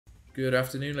Good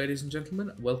afternoon, ladies and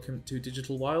gentlemen. Welcome to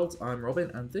Digital Wilds. I'm Robin,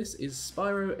 and this is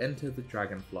Spyro Enter the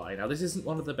Dragonfly. Now, this isn't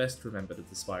one of the best remembered of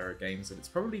the Spyro games, and it's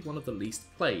probably one of the least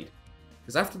played.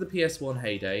 Because after the PS1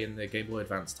 heyday and the Game Boy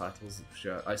Advance titles, which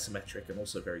are isometric and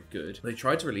also very good, they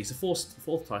tried to release a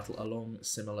fourth title along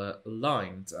similar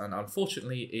lines, and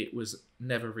unfortunately it was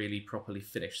never really properly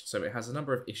finished. So it has a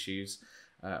number of issues,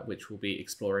 which we'll be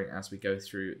exploring as we go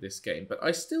through this game. But I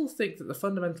still think that the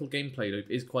fundamental gameplay loop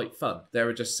is quite fun. There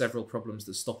are just several problems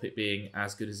that stop it being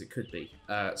as good as it could be.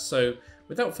 So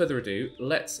without further ado,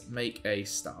 let's make a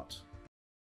start.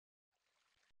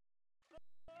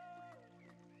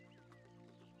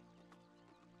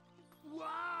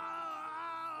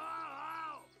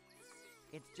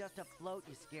 It's just a float,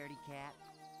 you scaredy cat.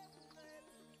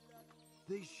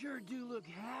 They sure do look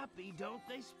happy, don't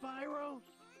they, Spyro?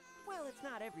 Well, it's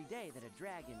not every day that a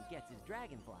dragon gets his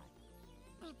dragonfly.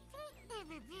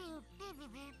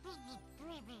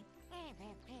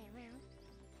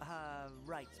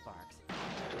 Right, Sparks.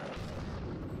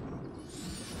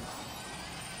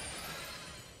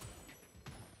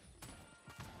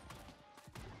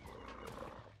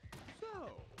 So,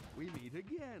 we meet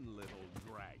again, little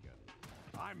dragon.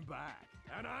 I'm back,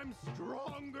 and I'm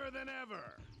stronger than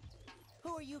ever.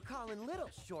 Who are you calling little,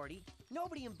 Shorty?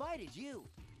 Nobody invited you.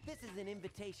 This is an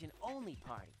invitation-only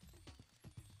party.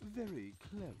 Very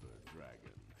clever,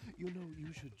 dragon. You know,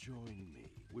 you should join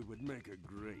me. We would make a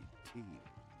great team.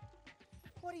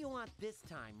 What do you want this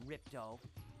time, Ripto?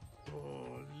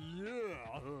 Oh,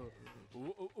 yeah.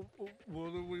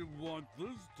 What do we want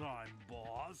this time,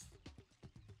 boss?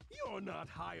 You're not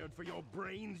hired for your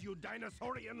brains, you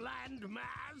dinosaurian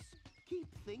landmass! Keep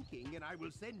thinking, and I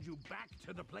will send you back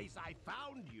to the place I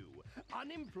found you,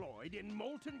 unemployed in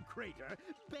Molten Crater,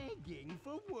 begging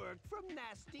for work from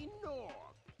nasty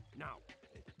North. Now,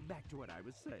 back to what I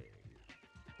was saying.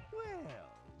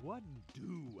 Well, what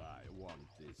do I want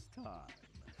this time?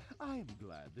 I'm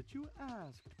glad that you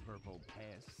asked, Purple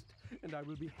Pest, and I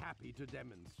will be happy to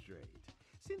demonstrate.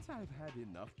 Since I've had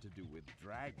enough to do with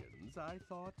dragons, I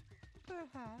thought,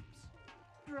 perhaps,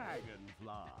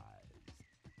 dragonflies.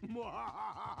 Well,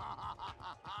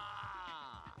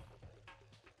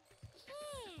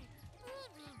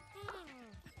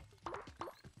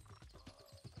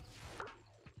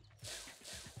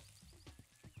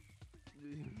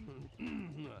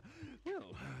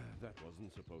 that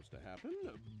wasn't supposed to happen,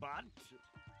 but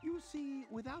you see,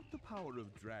 without the power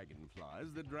of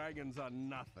dragonflies, the dragons are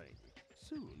nothing.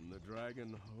 Soon the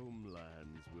dragon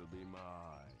homelands will be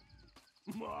mine.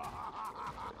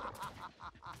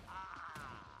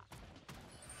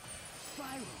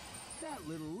 Spyro, that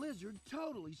little lizard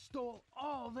totally stole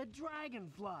all the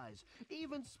dragonflies.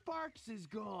 Even Sparks is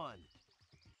gone.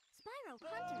 Spyro,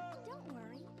 Hunter, don't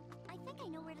worry. I think I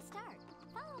know where to start.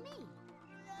 Follow me.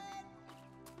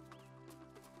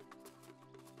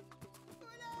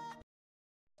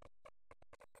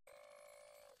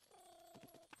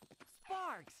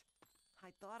 Sparks!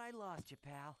 I thought I lost you,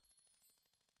 pal.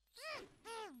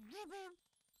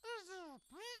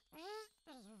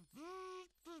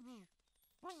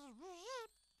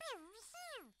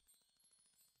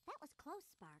 That was close,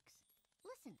 Sparks.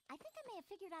 Listen, I think I may have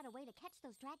figured out a way to catch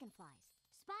those dragonflies.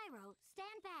 Spyro,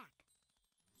 stand back.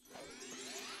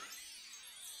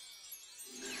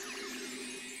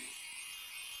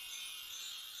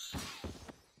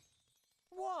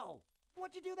 Whoa!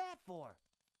 What'd you do that for?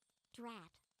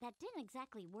 Drat, that didn't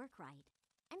exactly work right.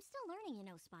 I'm still learning, you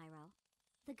know, Spyro.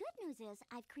 The good news is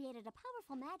I've created a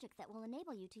powerful magic that will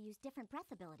enable you to use different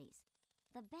breath abilities.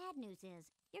 The bad news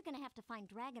is you're going to have to find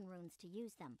dragon runes to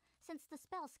use them, since the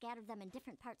spell scattered them in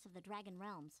different parts of the dragon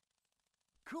realms.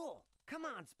 Cool! Come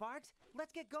on, Sparks!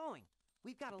 Let's get going!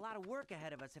 We've got a lot of work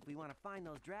ahead of us if we want to find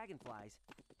those dragonflies.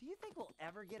 Do you think we'll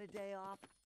ever get a day off?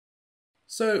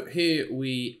 So here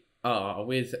we are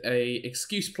with a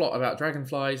excuse plot about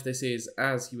dragonflies. This is,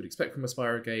 as you would expect from a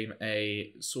Spyro game,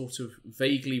 a sort of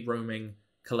vaguely roaming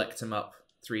collect-em-up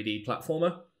 3D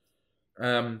platformer.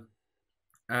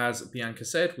 As Bianca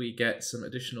said, we get some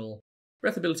additional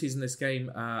breath abilities in this game.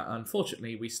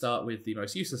 Unfortunately, we start with the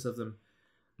most useless of them,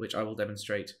 which I will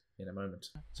demonstrate in a moment.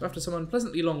 So after some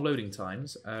unpleasantly long loading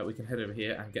times, we can head over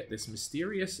here and get this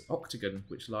mysterious octagon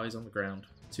which lies on the ground.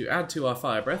 To add to our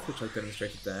fire breath, which I've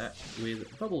demonstrated there,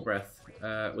 with bubble breath,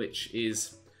 which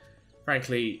is,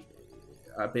 frankly,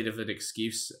 a bit of an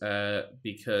excuse,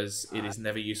 because it is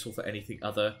never useful for anything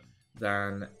other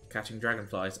than catching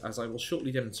dragonflies. As I will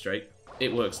shortly demonstrate,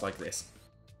 it works like this.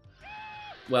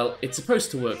 Well, it's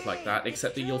supposed to work like that,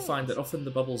 except that you'll find that often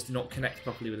the bubbles do not connect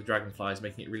properly with the dragonflies,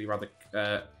 making it really rather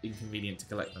inconvenient to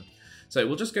collect them. So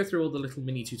we'll just go through all the little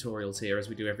mini tutorials here as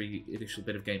we do every initial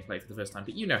bit of gameplay for the first time.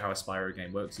 But you know how a Spyro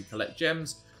game works. You collect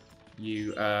gems.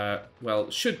 You, well,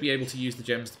 should be able to use the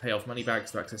gems to pay off money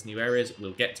bags to access new areas.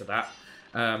 We'll get to that.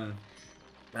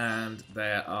 And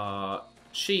there are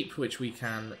sheep, which we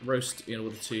can roast in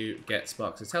order to get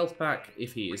Sparks' health back.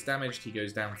 If he is damaged, he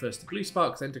goes down first to blue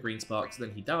sparks, then to green sparks,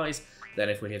 then he dies. Then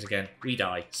if we're hit again, we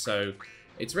die. So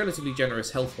it's relatively generous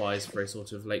health-wise for a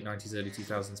sort of late 90s, early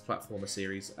 2000s platformer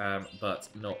series, but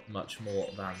not much more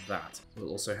than that. We'll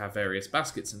also have various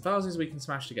baskets and vases we can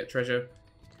smash to get treasure.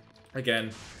 Again,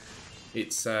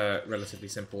 it's relatively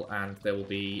simple, and there will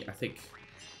be, I think,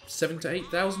 7,000 to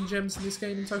 8,000 gems in this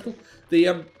game in total.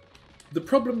 The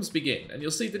problems begin, and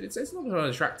you'll see that it's not an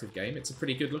unattractive game. It's a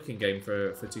pretty good-looking game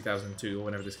for 2002 or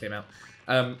whenever this came out.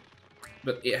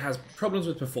 But it has problems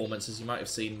with performance, as you might have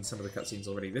seen in some of the cutscenes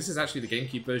already. This is actually the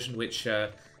GameCube version, which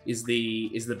is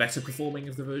the better performing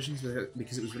of the versions,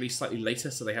 because it was released slightly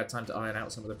later, so they had time to iron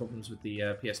out some of the problems with the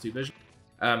PS2 version.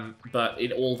 But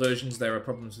in all versions, there are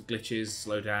problems with glitches,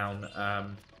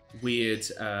 slowdown, weird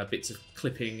bits of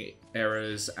clipping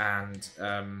errors, and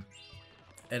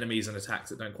enemies and attacks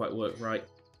that don't quite work right.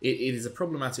 It is a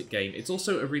problematic game. It's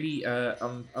also a really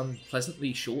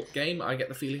unpleasantly short game. I get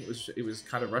the feeling it was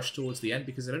kind of rushed towards the end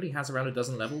because it only has around a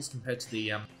dozen levels compared to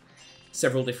the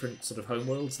several different sort of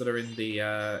homeworlds that are in the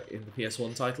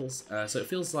PS1 titles. So it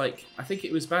feels like, I think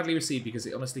it was badly received because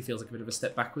it honestly feels like a bit of a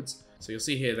step backwards. So you'll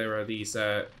see here there are these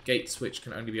gates which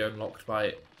can only be unlocked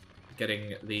by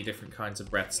getting the different kinds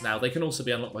of breaths. Now they can also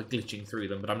be unlocked by glitching through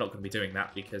them, but I'm not going to be doing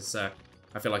that because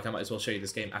I feel like I might as well show you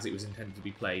this game as it was intended to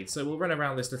be played. So we'll run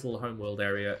around this little homeworld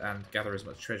area and gather as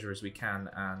much treasure as we can,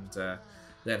 and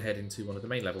then head into one of the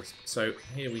main levels. So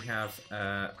here we have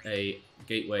a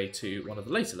gateway to one of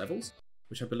the later levels,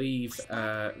 which I believe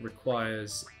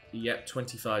requires, yep,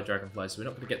 25 dragonflies, so we're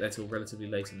not going to get there till relatively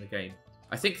late in the game.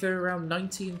 I think there are around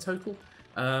 90 in total,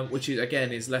 which is,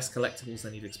 again, is less collectibles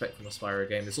than you'd expect from a Spyro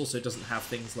game. This also doesn't have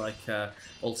things like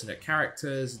alternate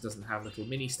characters, it doesn't have little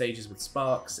mini-stages with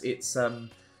sparks. It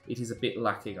is a bit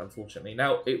lacking, unfortunately.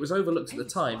 Now, it was overlooked at the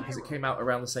time because it came out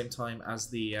around the same time as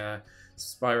the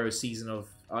Spyro Season of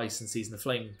Ice and Season of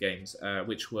Flame games,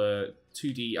 which were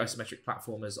 2D isometric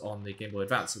platformers on the Game Boy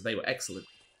Advance, and they were excellent.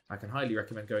 I can highly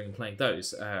recommend going and playing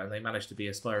those, and they managed to be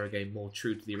a Spyro game more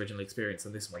true to the original experience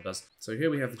than this one does. So here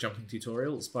we have the jumping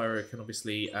tutorial. Spyro can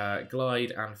obviously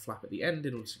glide and flap at the end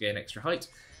in order to gain extra height,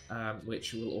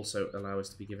 which will also allow us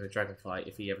to be given a dragonfly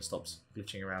if he ever stops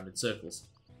glitching around in circles.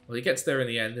 Well, he gets there in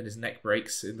the end and his neck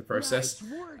breaks in the process.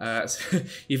 Nice. So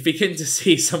you begin to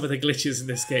see some of the glitches in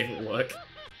this game at work.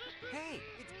 Hey,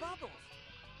 it's Bubbles!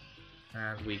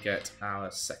 And we get our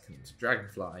second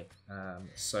dragonfly,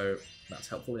 so that's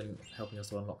helpful in helping us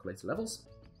to unlock later levels.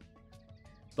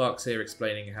 Sparks here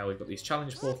explaining how we've got these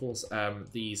challenge portals.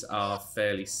 These are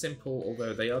fairly simple,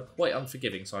 although they are quite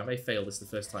unforgiving, so I may fail this the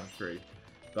first time through.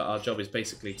 But our job is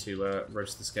basically to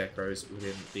roast the scarecrows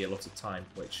within the allotted time,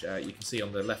 which you can see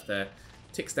on the left there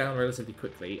ticks down relatively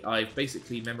quickly. I've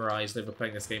basically memorised over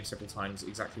playing this game several times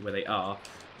exactly where they are,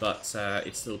 but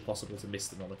it's still possible to miss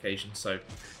them on occasion, so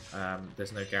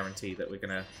there's no guarantee that we're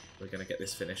gonna get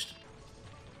this finished.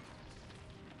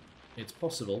 It's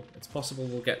possible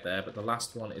we'll get there, but the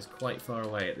last one is quite far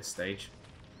away at this stage,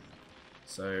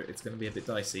 so it's going to be a bit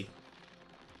dicey.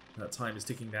 That time is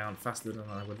ticking down faster than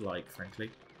I would like, frankly.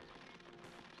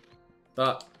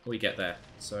 But we get there.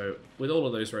 So with all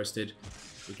of those roasted,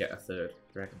 we get a third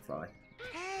dragonfly.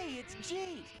 Hey, it's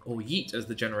Jeet! Or yeet, as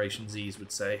the Generation Zs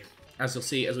would say. As you'll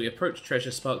see, as we approach treasure,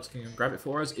 Sparks can grab it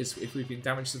for us. If we've been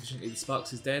damaged sufficiently that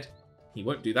Sparks is dead, he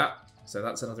won't do that. So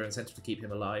that's another incentive to keep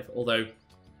him alive. Although,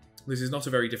 this is not a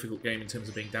very difficult game in terms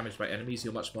of being damaged by enemies.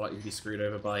 You're much more likely to be screwed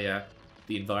over by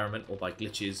the environment, or by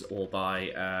glitches, or by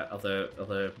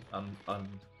other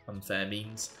unfair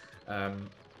means.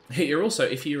 You're also,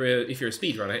 if you're a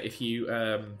speedrunner, if you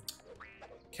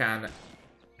can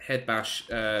head bash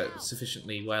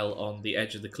sufficiently well on the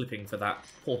edge of the clipping for that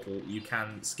portal, you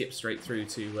can skip straight through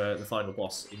to the final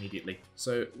boss immediately.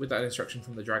 So with that instruction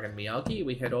from the Dragon Miyagi,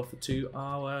 we head off to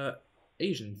our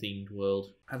Asian-themed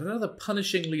world. And another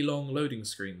punishingly long loading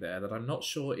screen there that I'm not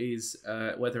sure is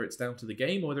whether it's down to the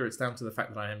game or whether it's down to the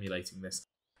fact that I'm emulating this.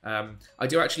 I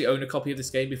do actually own a copy of this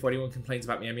game before anyone complains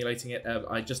about me emulating it.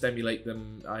 I just emulate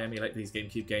them. I emulate these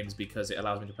GameCube games because it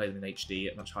allows me to play them in HD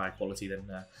at much higher quality than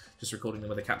just recording them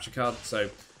with a capture card. So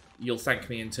you'll thank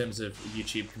me in terms of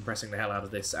YouTube compressing the hell out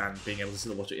of this and being able to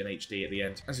still watch it in HD at the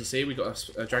end. As you'll see, we've got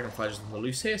a Dragonfly just on the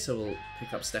loose here, so we'll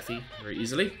pick up Steffi very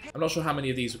easily. I'm not sure how many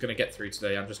of these we're going to get through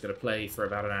today. I'm just going to play for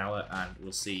about an hour and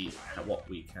we'll see what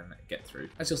we can get through.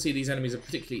 As you'll see, these enemies are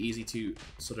particularly easy to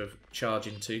sort of charge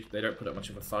into. They don't put up much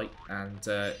of a fight, and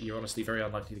you're honestly very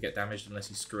unlikely to get damaged unless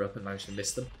you screw up and manage to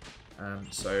miss them.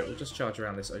 So we'll just charge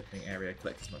around this opening area,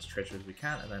 collect as much treasure as we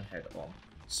can, and then head on.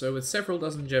 So with several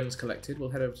dozen gems collected, we'll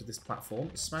head over to this platform,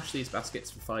 smash these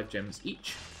baskets for 5 gems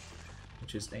each,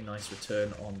 which is a nice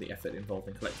return on the effort involved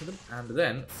in collecting them, and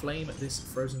then flame this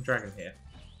frozen dragon here.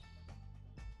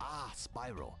 Ah,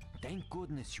 Spyro, thank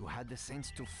goodness you had the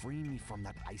sense to free me from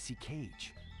that icy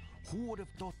cage. Who would have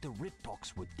thought the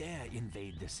Riptocs would dare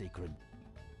invade the sacred...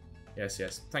 Yes,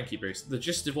 yes. Thank you, Bruce. The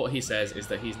gist of what he says is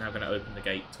that he's now going to open the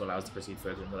gate to allow us to proceed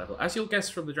further in the level. As you'll guess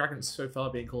from the dragons so far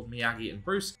being called Miyagi and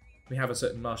Bruce, we have a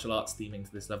certain martial arts theming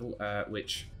to this level,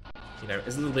 which, you know,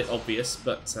 is a little bit obvious,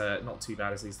 but not too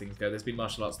bad as these things go. There's been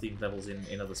martial arts themed levels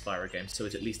in other Spyro games, so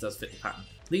it at least does fit the pattern.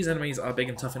 These enemies are big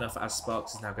and tough enough, as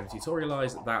Sparks is now going to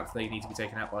tutorialise, that they need to be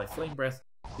taken out by Flame Breath.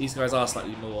 These guys are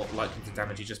slightly more likely to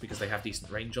damage you just because they have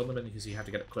decent range on them and because you have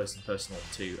to get up close and personal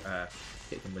to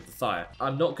hit them with the fire.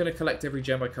 I'm not going to collect every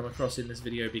gem I come across in this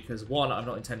video because, one, I'm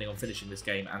not intending on finishing this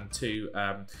game, and two,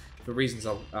 for reasons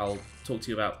I'll talk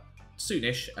to you about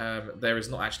soonish, there is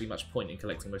not actually much point in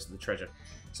collecting most of the treasure.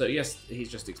 So yes,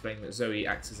 he's just explaining that Zoe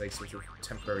acts as a sort of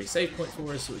temporary save point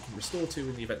for us so we can restore to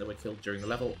in the event that we're killed during the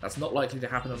level. That's not likely to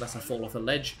happen unless I fall off a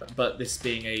ledge, but this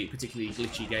being a particularly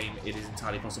glitchy game, it is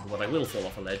entirely possible that I will fall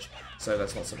off a ledge, so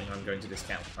that's not something I'm going to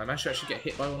discount. I managed to actually get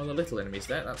hit by one of the little enemies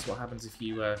there. That's what happens if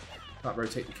you can't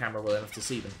rotate the camera well enough to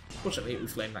see them. Fortunately, we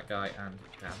flame that guy and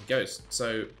down he goes.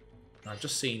 So I've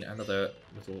just seen another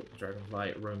little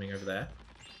dragonfly roaming over there.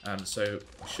 So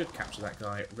I should capture that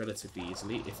guy relatively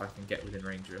easily if I can get within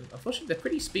range of him. Unfortunately, they're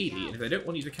pretty speedy, and if they don't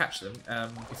want you to catch them,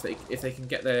 if they can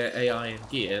get their AI in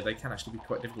gear, they can actually be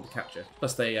quite difficult to capture.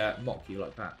 Plus, they mock you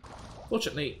like that.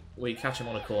 Fortunately, we catch him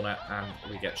on a corner, and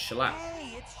we get shellac.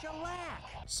 Hey, it's shellac!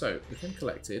 So, with him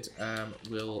collected,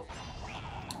 we'll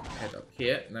head up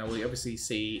here. Now, we obviously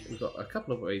see we've got a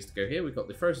couple of ways to go here. We've got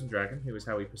the Frozen Dragon, who is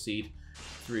how we proceed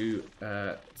through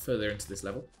further into this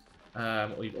level.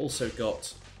 We've also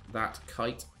got that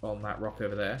kite on that rock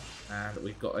over there, and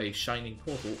we've got a shining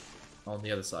portal on the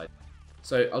other side.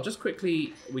 So I'll just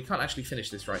quickly, we can't actually finish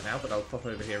this right now, but I'll pop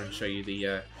over here and show you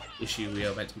the issue we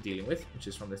are meant to be dealing with, which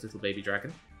is from this little baby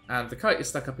dragon. And the kite is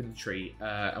stuck up in the tree,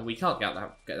 and we can't get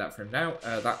that from now.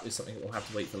 That is something that we'll have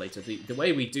to wait for later. The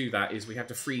way we do that is we have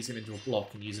to freeze him into a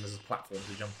block and use him as a platform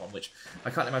to jump on, which I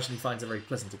can't imagine he finds a very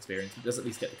pleasant experience. He does at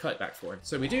least get the kite back for him.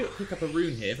 So we do pick up a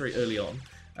rune here very early on,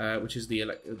 which is the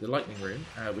lightning rune,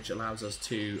 which allows us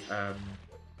to,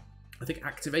 I think,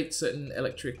 activate certain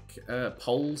electric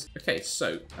poles. Okay,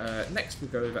 so next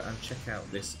we'll go over and check out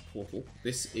this portal.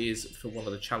 This is for one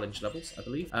of the challenge levels, I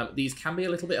believe. These can be a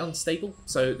little bit unstable,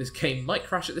 so this game might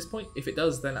crash at this point. If it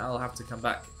does, then I'll have to come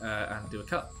back and do a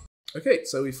cut. Okay,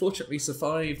 so we fortunately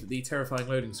survived the terrifying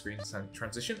loading screen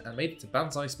transition and made it to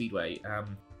Banzai Speedway.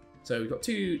 So we've got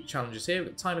 2 challenges here.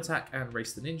 We've got Time Attack and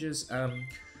Race the Ninjas.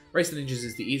 Race the Ninjas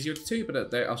is the easier of the 2,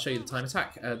 but I'll show you the Time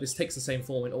Attack. This takes the same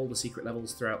form in all the secret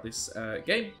levels throughout this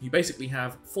game. You basically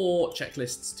have 4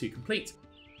 checklists to complete,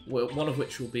 one of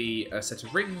which will be a set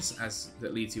of rings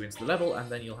that leads you into the level, and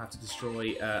then you'll have to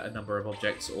destroy a number of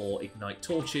objects or ignite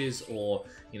torches or,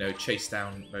 you know, chase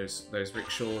down those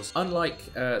rickshaws.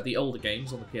 Unlike the older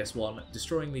games on the PS1,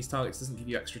 destroying these targets doesn't give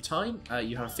you extra time.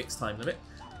 You have a fixed time limit,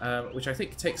 which I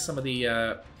think takes some of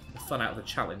the fun out of the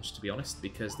challenge, to be honest,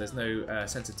 because there's no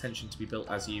sense of tension to be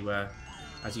built as you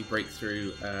break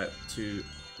through to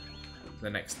the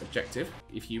next objective.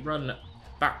 If you run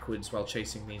backwards while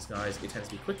chasing these guys, it tends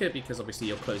to be quicker because obviously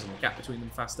you're closing the gap between them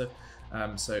faster.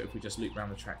 So if we just loop around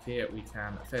the track here, we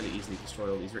can fairly easily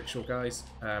destroy all these rickshaw guys.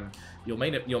 Your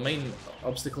main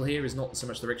obstacle here is not so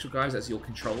much the rickshaw guys as your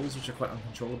controls, which are quite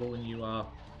uncontrollable when you are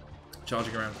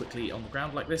charging around quickly on the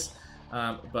ground like this.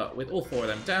 But with all 4 of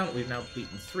them down, we've now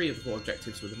beaten 3 of the 4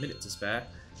 objectives with a minute to spare.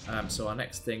 So our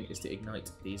next thing is to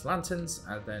ignite these lanterns,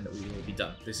 and then we will be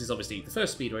done. This is obviously the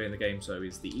first speedway in the game, so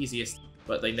it's the easiest,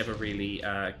 but they never really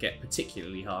get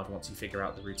particularly hard once you figure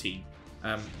out the routine.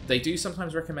 They do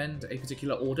sometimes recommend a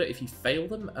particular order if you fail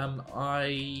them.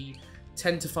 I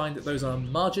tend to find that those are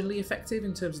marginally effective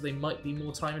in terms of they might be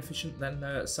more time efficient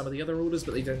than some of the other orders,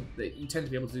 but you tend to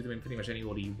be able to do them in pretty much any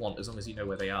order you want as long as you know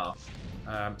where they are.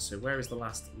 So where is the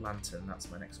last lantern? That's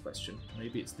my next question.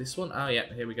 Maybe it's this one? Ah,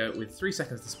 yeah, here we go, with 3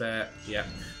 seconds to spare. Yeah.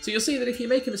 So you'll see that if you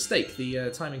make a mistake, the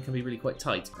timing can be really quite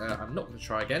tight. I'm not going to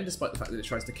try again, despite the fact that it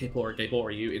tries to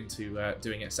Gabora you into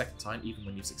doing it a second time, even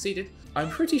when you've succeeded. I'm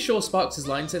pretty sure Sparks'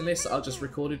 lines in this are just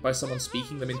recorded by someone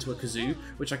speaking them into a kazoo,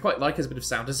 which I quite like as a bit of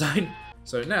sound design.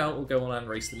 So now we'll go on and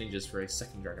race the ninjas for a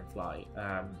second Dragonfly.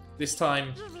 This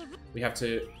time we have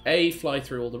to A, fly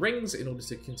through all the rings in order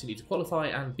to continue to qualify,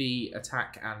 and B,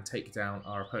 attack and take down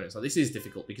our opponents. Now this is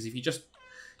difficult because if you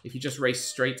just race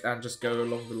straight and just go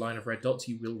along the line of red dots,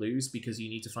 you will lose because you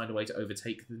need to find a way to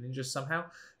overtake the ninjas somehow.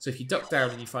 So if you duck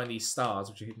down and you find these stars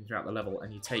which are hidden throughout the level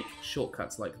and you take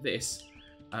shortcuts like this,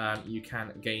 you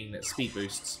can gain speed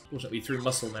boosts. Fortunately, through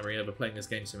muscle memory over playing this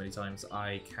game so many times,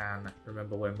 I can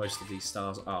remember where most of these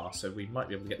stars are, so we might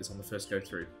be able to get this on the first go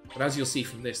through. But as you'll see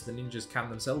from this, the ninjas can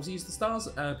themselves use the stars,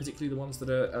 particularly the ones that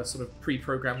are sort of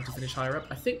pre-programmed to finish higher up.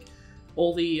 I think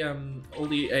all the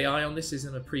AI on this is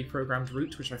in a pre-programmed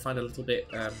route, which I find a little bit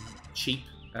cheap,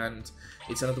 and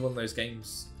it's another one of those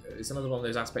games. It's another one of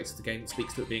those aspects of the game that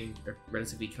speaks to it being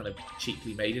relatively kind of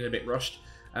cheaply made and a bit rushed,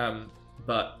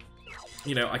 but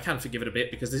you know, I can forgive it a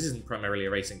bit because this isn't primarily a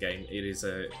racing game. It is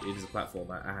a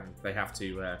platformer, and they have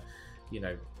to, you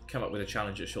know, come up with a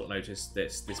challenge at short notice.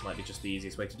 This might be just the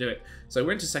easiest way to do it. So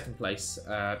we're into second place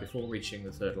before reaching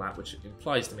the third lap, which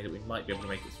implies to me that we might be able to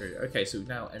make it through. Okay, so we've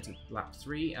now entered lap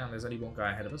 3, and there's only one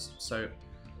guy ahead of us. So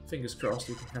fingers crossed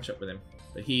we can catch up with him.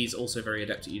 But he's also very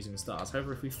adept at using the stars.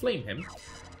 However, if we flame him,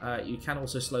 you can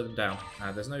also slow them down.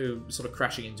 There's no sort of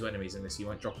crashing into enemies in this. You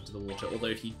won't drop into the water. Although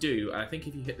if you do, I think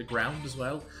if you hit the ground as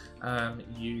well,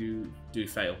 you do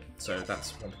fail. So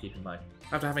that's one to keep in mind.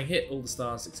 After having hit all the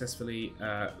stars successfully,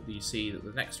 you see that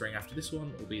the next ring after this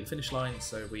one will be the finish line.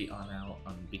 So we are now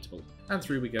unbeatable. And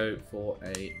through we go for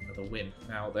another win.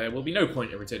 Now, there will be no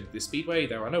point in returning to this speedway.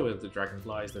 There are no other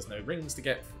Dragonflies. There's no rings to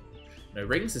get. No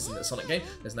rings, this isn't a Sonic game.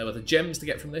 There's no other gems to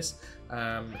get from this.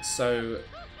 So,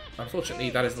 unfortunately,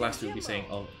 that is the last we'll be seeing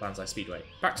of Banzai Speedway.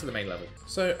 Back to the main level.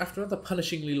 So, after another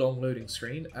punishingly long loading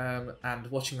screen, and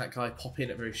watching that guy pop in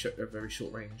at very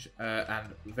short range,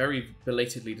 and very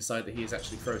belatedly decide that he is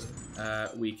actually frozen,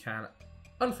 we can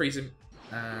unfreeze him.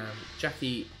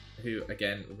 Jackie, who,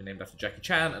 again, will be named after Jackie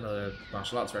Chan, another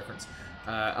martial arts reference.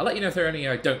 I'll let you know if there are any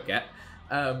I don't get.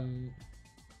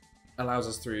 Allows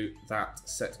us through that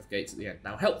set of gates at the end.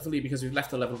 Now, helpfully, because we've left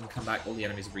the level and come back, all the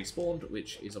enemies have respawned,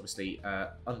 which is obviously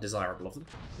undesirable of them.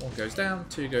 1 goes down,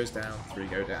 2 goes down, 3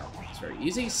 go down. It's very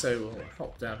easy, so we'll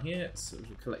hop down here, so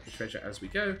we'll collect the treasure as we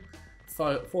go.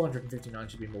 459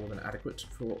 should be more than adequate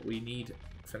for what we need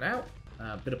for now.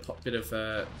 Bit of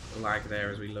lag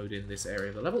there as we load in this area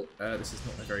of the level. This is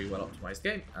not a very well optimized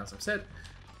game, as I've said.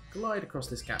 Glide across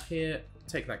this gap here,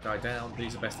 take that guy down.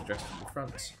 These are best addressed from the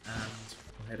front, and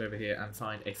head over here and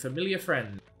find a familiar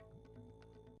friend.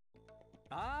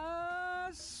 Ah,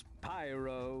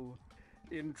 Spyro.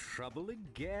 In trouble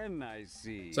again, I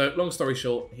see. So, long story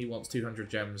short, he wants 200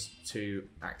 gems to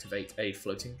activate a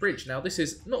floating bridge. Now, this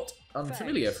is not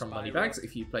unfamiliar from Moneybags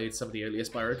if you played some of the earlier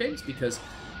Spyro games, because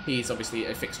he's obviously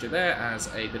a fixture there as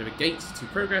a bit of a gate to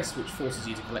progress, which forces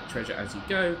you to collect treasure as you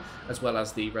go, as well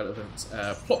as the relevant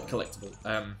plot collectible.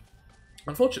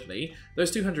 Unfortunately,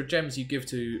 those 200 gems you give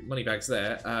to Moneybags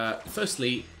there,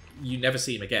 firstly, you never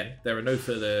see him again. There are no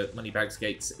further Moneybags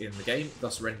gates in the game,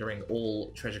 thus rendering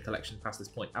all treasure collection past this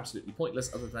point absolutely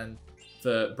pointless, other than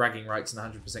for bragging rights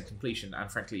and 100% completion,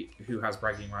 and frankly, who has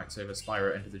bragging rights over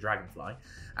Spyro Enter the Dragonfly?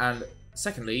 And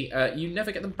secondly, you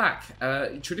never get them back.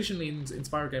 Traditionally in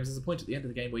Spyro games, there's a point at the end of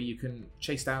the game where you can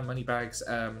chase down Moneybags,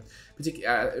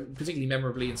 particularly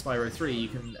memorably in Spyro 3, you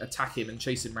can attack him and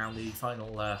chase him around the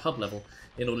final hub level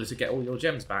in order to get all your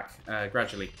gems back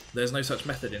gradually. There's no such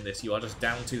method in this. You are just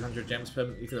down 200 gems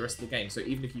permanently for the rest of the game. So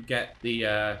even if you get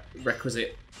the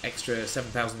requisite extra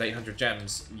 7,800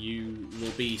 gems, you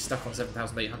will be stuck on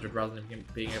 7,800 rather than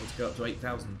being able to go up to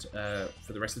 8,000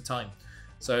 for the rest of the time.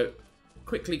 So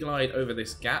quickly glide over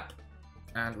this gap,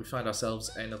 and we find ourselves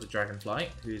another Dragonfly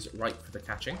who's ripe for the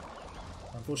catching.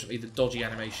 Unfortunately, the dodgy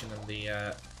animation and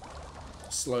the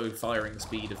slow firing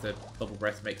speed of the bubble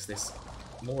breath makes this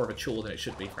more of a chore than it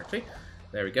should be, frankly.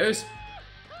 There he goes.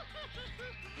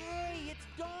 Hey, it's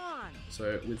Dawn!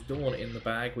 So with Dawn in the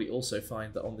bag, we also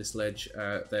find that on this ledge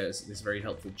there's this very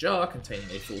helpful jar containing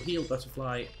a full heal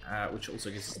butterfly, which also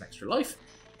gives us an extra life.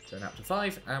 So now to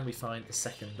 5, and we find the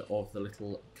second of the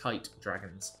little kite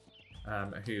dragons,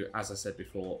 who, as I said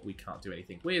before, we can't do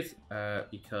anything with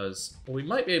because, well, we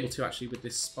might be able to actually with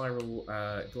this spiral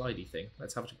glidey thing.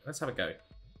 Let's have a go.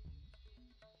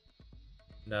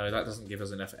 No, that doesn't give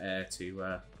us enough air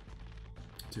to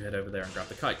to head over there and grab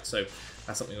the kite. So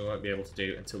that's something we won't be able to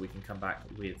do until we can come back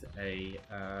with a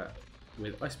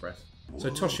with Ice Breath. So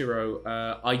Toshiro,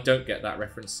 I don't get that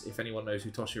reference. If anyone knows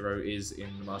who Toshiro is in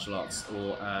the martial arts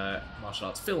or martial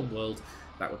arts film world,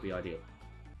 that would be ideal.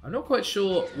 I'm not quite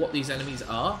sure what these enemies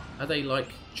are. Are they like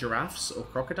giraffes or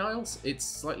crocodiles? It's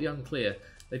slightly unclear.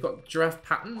 They've got giraffe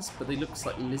patterns, but they look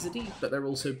slightly lizardy, but they're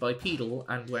also bipedal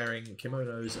and wearing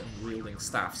kimonos and wielding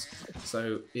staffs,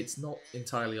 so it's not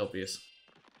entirely obvious.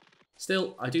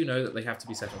 Still, I do know that they have to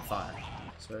be set on fire.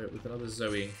 So with another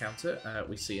Zoe encounter,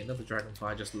 we see another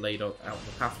Dragonfly just laid out on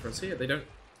the path for us here. They don't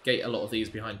gate a lot of these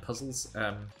behind puzzles,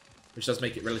 which does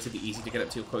make it relatively easy to get up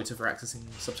to your quota for accessing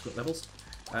subsequent levels,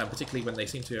 particularly when they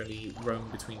seem to only roam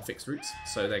between fixed routes.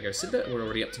 So there goes Cinder. We're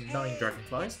already up to 9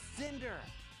 Dragonflies. Cinder!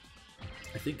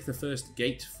 I think the first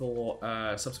gate for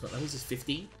subsequent levels is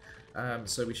 15,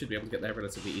 so we should be able to get there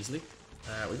relatively easily.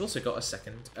 We've also got a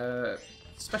second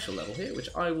special level here, which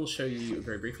I will show you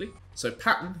very briefly. So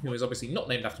Patton, who is obviously not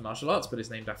named after martial arts, but is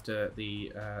named after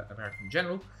the American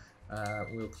general,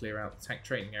 will clear out the tank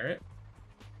training area.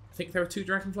 I think there are 2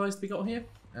 Dragonflies to be got here.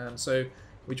 So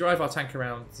we drive our tank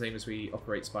around the same as we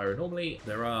operate Spyro normally.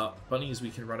 There are bunnies we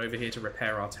can run over here to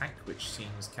repair our tank, which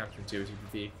seems counterintuitive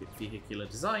to vehicular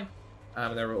design.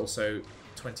 There are also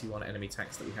 21 enemy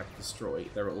tanks that we have to destroy.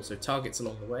 There are also targets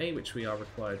along the way, which we are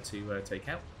required to take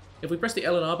out. If we press the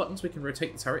L and R buttons, we can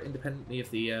rotate the turret independently of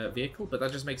the vehicle, but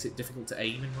that just makes it difficult to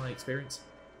aim in my experience.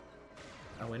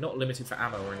 And we're not limited for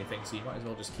ammo or anything, so you might as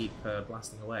well just keep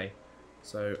blasting away.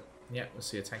 So, yeah, we'll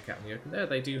see a tank out in the open there.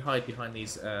 They do hide behind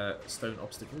these stone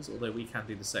obstacles, although we can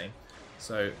do the same.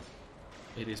 So,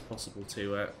 it is possible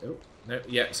to... oh, no,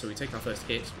 yeah, so we take our first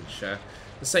hit, which...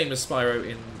 the same as Spyro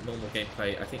in normal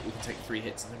gameplay, I think we can take 3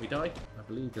 hits and then we die. I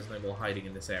believe there's no more hiding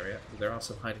in this area, but there are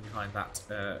some hiding behind that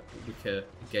wicker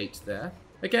gate there.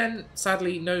 Again,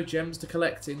 sadly, no gems to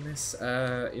collect in this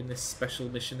special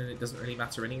mission, and it doesn't really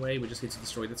matter anyway. We're just here to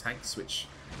destroy the tanks, which,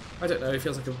 I don't know, it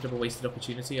feels like a bit of a wasted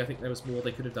opportunity. I think there was more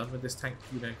they could have done with this tank,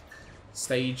 you know,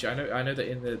 stage. I know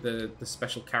that in the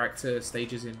special character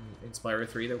stages in Spyro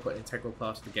 3, they were quite an integral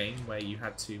part of the game, where you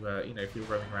had to, you know, if you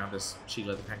were roaming around as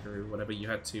Sheila the kangaroo or whatever, you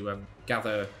had to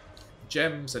gather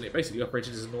gems, and it basically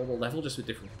operated as a normal level, just with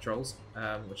different controls,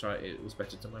 which it was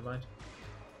better to my mind.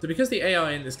 So because the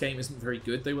AI in this game isn't very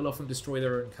good, they will often destroy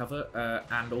their own cover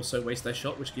and also waste their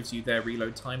shot, which gives you their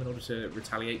reload time in order to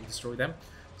retaliate and destroy them.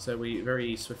 So we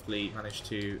very swiftly managed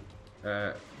to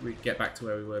get back to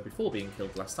where we were before being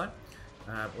killed last time.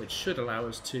 Which should allow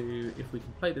us to, if we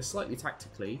can play this slightly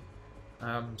tactically,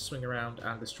 swing around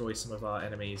and destroy some of our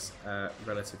enemies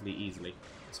relatively easily.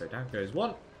 So down goes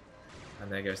 1,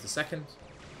 and there goes the 2nd,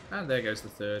 and there goes the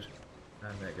 3rd,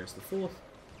 and there goes the 4th.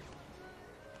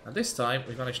 And this time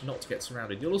we managed not to get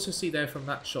surrounded. You'll also see there from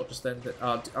that shot just then that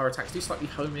our attacks do slightly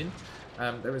home in.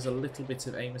 There is a little bit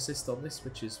of aim assist on this,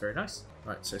 which is very nice.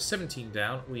 Right, so 17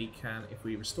 down, we can, if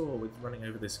we restore with running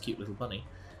over this cute little bunny,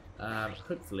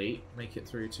 hopefully make it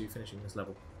through to finishing this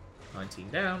level.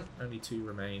 19 down, only 2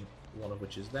 remain, one of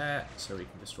which is there, so we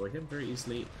can destroy him very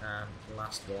easily, and the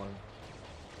last one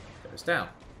goes down.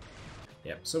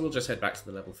 Yep, so we'll just head back to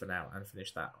the level for now and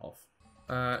finish that off.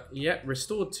 Yeah,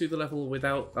 restored to the level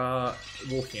without our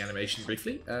walking animation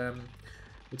briefly.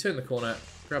 We turn the corner,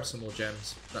 grab some more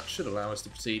gems, that should allow us to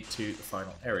proceed to the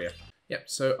final area. Yep,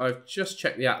 so I've just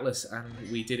checked the atlas, and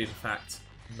we did in fact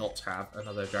not have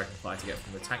another Dragonfly to get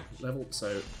from the tank level,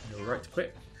 so we were right to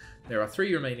quit. There are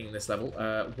 3 remaining in this level.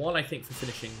 1, I think, for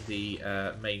finishing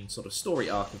the main sort of story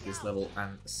arc of this level,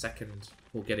 and 2nd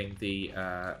for getting the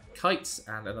kites,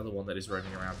 and another one that is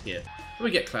roaming around here. Then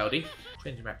we get Cloudy,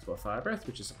 changing back to our Fire Breath,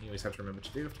 which is something you always have to remember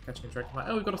to do after catching a Dragonfly.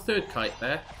 Oh, we've got a 3rd kite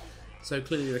there. So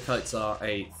clearly the kites are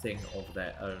a thing of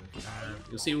their own.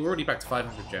 You'll see we're already back to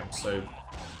 500 gems, so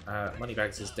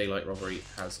Moneybags' Daylight Robbery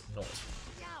has not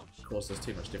caused us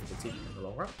too much difficulty in the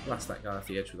long run. Blast that guy off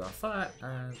the edge with our fire,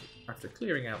 and after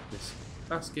clearing out this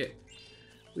basket,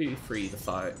 we free the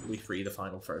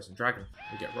final frozen dragon.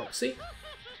 We get Roxy.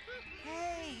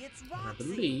 Hey, it's Roxy. And I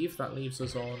believe that leaves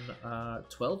us on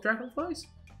 12 Dragonflies.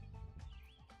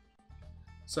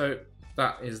 So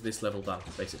that is this level done,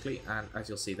 basically, and as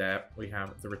you'll see there, we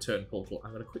have the return portal.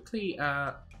 I'm going to quickly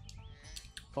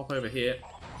pop over here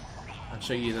and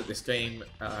show you that this game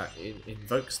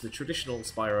invokes the traditional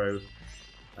Spyro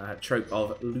trope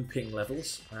of looping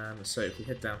levels. So if we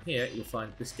head down here, you'll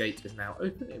find this gate is now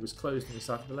open. It was closed when we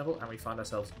started the level, and we find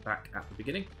ourselves back at the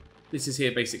beginning. This is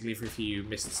here basically for if you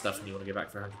missed stuff and you want to go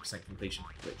back for 100% completion,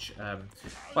 which,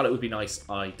 while it would be nice,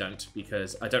 I don't,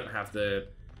 because I don't have the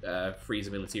freeze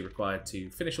ability required to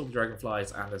finish all the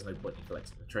dragonflies, and there's no point in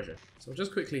collecting the treasure. So we'll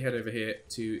just quickly head over here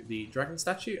to the dragon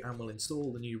statue and we'll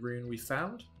install the new rune we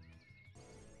found.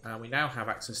 We now have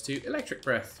access to Electric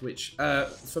Breath, which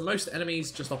for most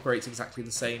enemies just operates exactly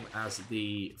the same as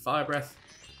the Fire Breath.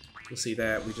 You'll see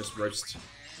there we just roast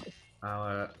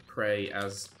our prey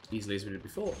as easily as we did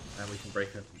before, and we can break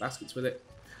open baskets with it.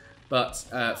 But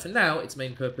for now, its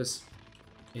main purpose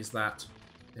is that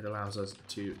it allows us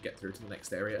to get through to the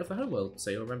next area of the homeworld.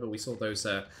 So you'll remember we saw those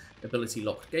ability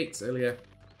locked gates earlier.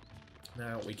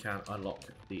 Now we can unlock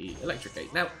the electric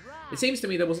gate. Now, it seems to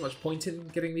me there wasn't much point in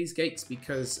getting these gates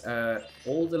because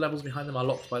all the levels behind them are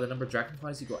locked by the number of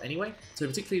dragonflies you've got anyway. So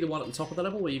particularly the one at the top of the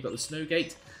level where you've got the snow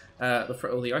gate,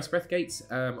 or the ice breath gates,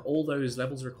 all those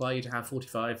levels require you to have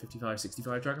 45, 55,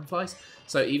 65 dragonflies.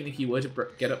 So even if you were to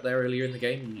get up there earlier in the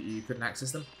game, you couldn't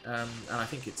access them. And I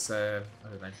think it's, I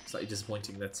don't know, slightly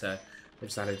disappointing that they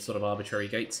just added sort of arbitrary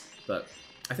gates. But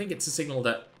I think it's a signal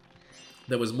that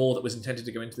there was more that was intended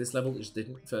to go into this level, it just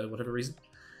didn't for whatever reason.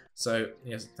 So,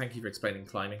 yes, thank you for explaining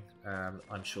climbing.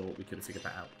 I'm sure we could have figured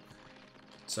that out.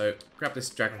 So, grab this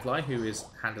dragonfly, who is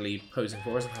handily posing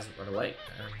for us and hasn't run away,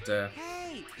 and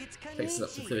takes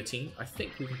us up to 13. I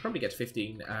think we can probably get to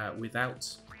 15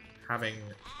 without having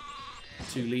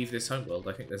to leave this homeworld.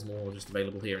 I think there's more just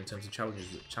available here in terms of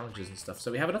challenges and stuff.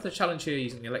 So we have another challenge here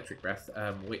using the Electric Breath,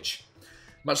 which,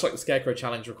 much like the Scarecrow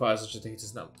challenge, requires us to hit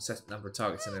a set number of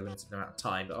targets in a limited amount of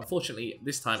time. But unfortunately,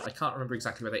 this time I can't remember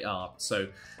exactly where they are, so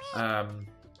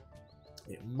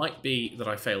it might be that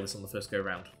I fail this on the first go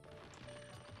round.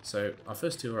 So our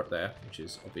first two are up there, which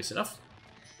is obvious enough.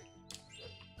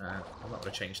 I'm not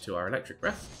going to change to our Electric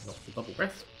Breath, not the Bubble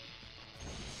Breath.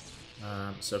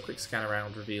 So a quick scan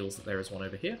around reveals that there is one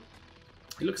over here.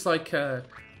 It looks like a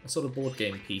sort of board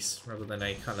game piece rather than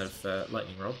a kind of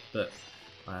lightning rod, but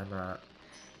I'm not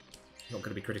going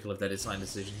to be critical of their design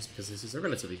decisions because this is a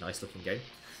relatively nice looking game.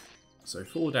 So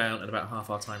 4 down and about half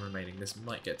our time remaining. This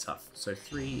might get tough. So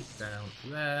 3 down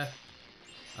there.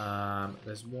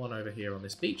 There's one over here on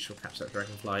this beach. We'll catch that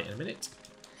dragonfly in a minute.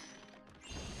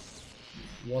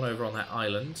 One over on that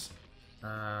island.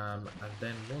 And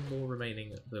then one more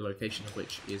remaining, the location of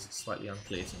which is slightly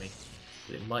unclear to me.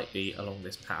 But it might be along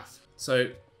this path. So,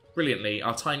 brilliantly,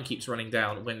 our time keeps running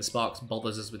down when Sparks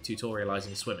bothers us with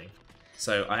tutorializing swimming.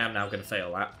 So I am now going to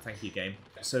fail that. Thank you, game.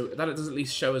 So that it does at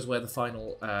least show us where the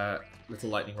final little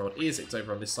lightning rod is. It's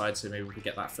over on this side, so maybe we can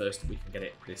get that first. We can get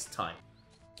it this time.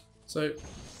 So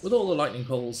with all the lightning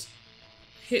poles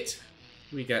hit,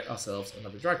 we get ourselves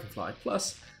another dragonfly.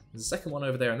 Plus, there's a second one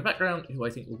over there in the background, who I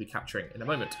think we'll be capturing in a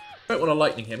moment. Don't want to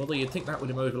lightning him, although you'd think that would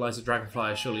immobilize a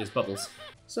dragonfly as surely as bubbles.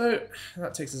 So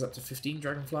that takes us up to 15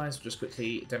 dragonflies. We'll just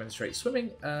quickly demonstrate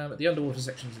swimming. The underwater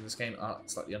sections in this game are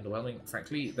slightly underwhelming,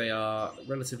 frankly. They are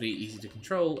relatively easy to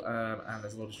control, and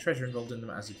there's a lot of treasure involved in them,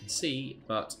 as you can see,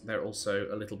 but they're also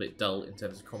a little bit dull in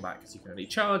terms of combat, because you can only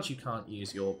charge, you can't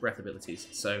use your breath abilities,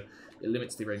 so it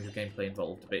limits the range of gameplay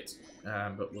involved a bit.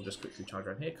 But we'll just quickly charge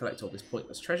around here, collect all this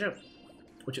pointless treasure,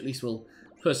 which at least will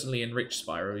personally enrich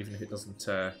Spyro, even if it doesn't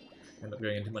end up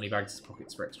going into Moneybags'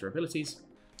 pockets for extra abilities.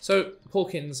 So,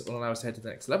 Porkins will allow us to head to the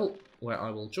next level, where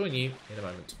I will join you in a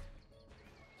moment.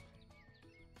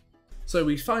 So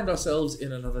we find ourselves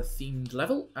in another themed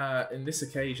level. In this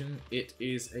occasion, it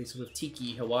is a sort of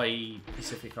Tiki, Hawaii,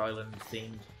 Pacific Island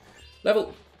themed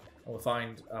level. And we'll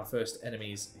find our first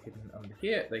enemies hidden under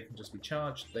here. They can just be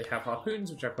charged. They have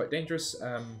harpoons, which are quite dangerous.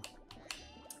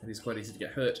 It is quite easy to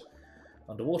get hurt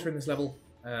underwater in this level.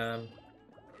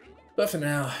 But for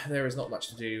now, there is not much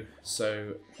to do,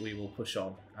 so we will push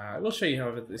on. I will show you,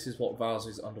 however, that this is what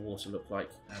vases underwater look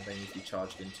like, and they need to be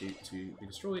charged into to be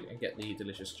destroyed and get the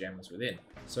delicious gems within.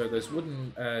 So those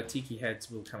wooden tiki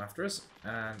heads will come after us,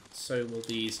 and so will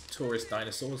these tourist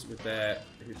dinosaurs who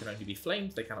can only be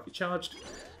flamed, they cannot be charged.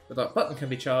 But that button can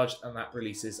be charged, and that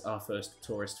releases our first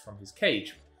tourist from his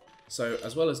cage. So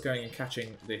as well as going and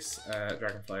catching this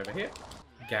dragonfly over here,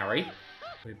 Gary,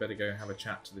 we'd better go and have a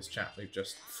chat to this chap we've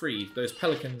just freed. Those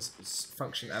pelicans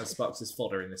function as Sparks'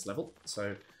 fodder in this level,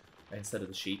 so instead of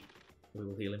the sheep, we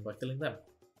will heal him by killing them.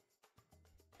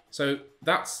 So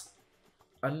that's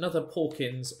another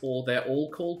Porkins, or they're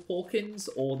all called Porkins,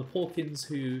 or the Porkins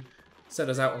who set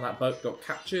us out on that boat got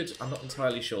captured. I'm not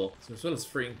entirely sure. So as well as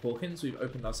freeing Porkins, we've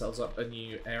opened ourselves up a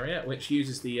new area, which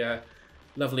uses the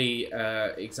lovely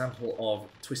example of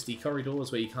twisty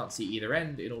corridors where you can't see either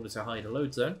end in order to hide a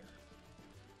load zone.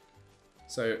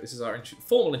 So this is our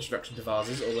formal introduction to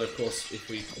vases, although of course if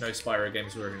we know Spyro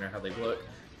games we already know how they work.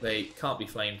 They can't be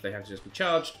flamed, they have to just be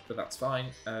charged, but that's fine.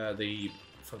 The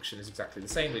function is exactly the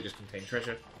same, they just contain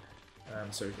treasure.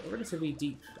 So we've got a relatively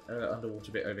deep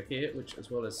underwater bit over here, which, as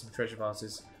well as some treasure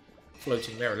vases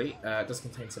floating merrily, does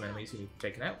contain some enemies who need to be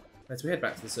taken out. As we head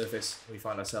back to the surface, we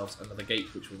find ourselves another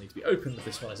gate which will need to be opened.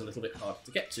 This one is a little bit hard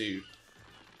to get to.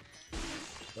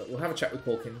 But we'll have a chat with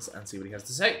Porkins and see what he has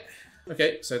to say.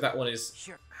 Okay, so that one is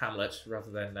Hamlet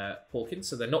rather than Porkins.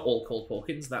 So they're not all called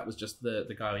Porkins. That was just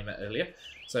the guy we met earlier.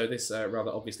 So this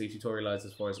rather obviously tutorializes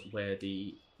as far as where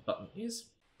the button is.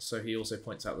 So he also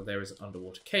points out that there is an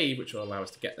underwater cave which will allow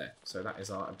us to get there. So that is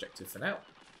our objective for now.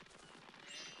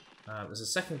 There's a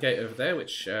second gate over there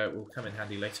which will come in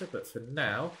handy later. But for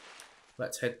now,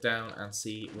 let's head down and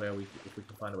see where if we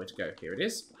can find a way to go. Here it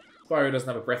is. Spyro doesn't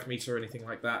have a breath meter or anything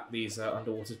like that. These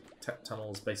underwater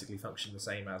tunnels basically function the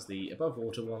same as the above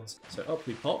water ones. So up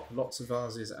we pop, lots of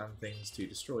vases and things to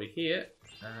destroy here,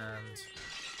 and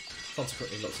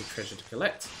consequently lots of treasure to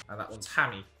collect. And that one's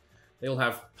Hammy. They all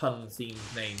have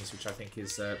pun-themed names, which I think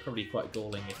is probably quite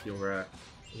galling if you're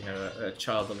a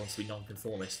child that wants to be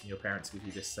non-conformist and your parents give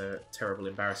you this terrible,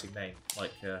 embarrassing name,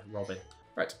 like Robin.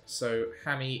 Right, so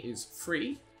Hammy is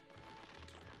free.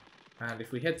 And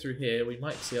if we head through here, we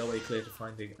might see our way clear to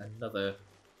finding another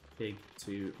pig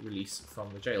to release from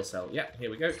the jail cell. Yeah,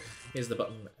 here we go. Here's the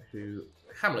button who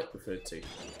Hamlet referred to.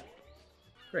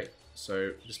 Great.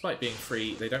 So, despite being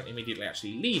free, they don't immediately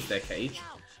actually leave their cage,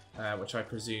 which I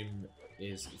presume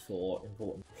is for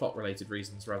important plot-related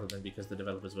reasons rather than because the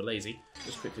developers were lazy.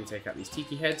 Just quickly take out these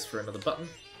tiki heads for another button.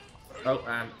 Oh,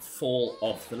 and fall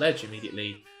off the ledge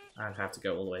immediately. And have to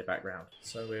go all the way back round.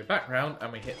 So we're back round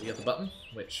and we hit the other button,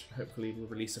 which hopefully will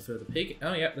release a further pig.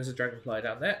 Oh yeah, there's a dragonfly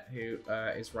down there who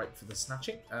is ripe for the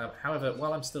snatching. However,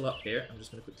 while I'm still up here, I'm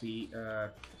just going to quickly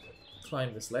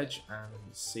climb this ledge and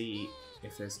see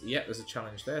if there's... Yeah, there's a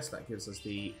challenge there, so that gives us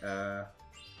the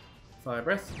fire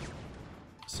breath.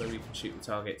 So we can shoot the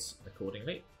targets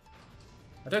accordingly.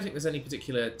 I don't think there's any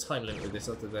particular time limit with this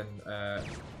other than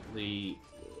the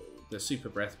super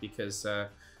breath, because...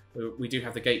 we do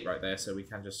have the gate right there, so we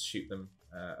can just shoot them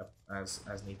as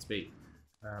needs be.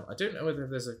 I don't know whether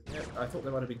there's a... Yeah, I thought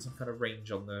there might have been some kind of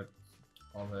range on the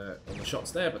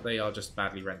shots there, but they are just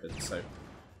badly rendered. So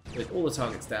with all the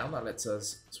targets down, that lets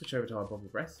us switch over to our bubble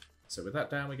breath. So with that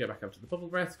down, we go back up to the bubble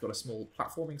breath. Got a small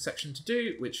platforming section to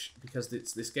do, which, because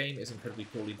this game is incredibly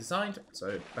poorly designed,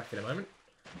 so back in a moment.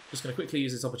 Just going to quickly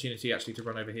use this opportunity actually to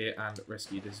run over here and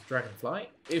rescue this dragonfly.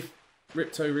 If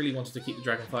Ripto really wanted to keep the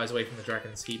dragonflies away from the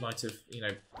dragons, he might have,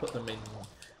 put them in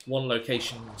one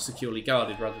location securely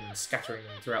guarded rather than scattering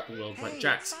them throughout the world like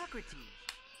jacks.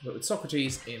 But with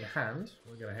Socrates in hand,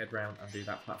 we're going to head round and do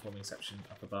that platforming section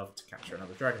up above to capture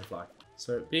another dragonfly.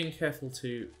 So being careful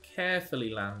to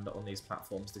carefully land on these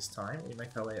platforms this time, we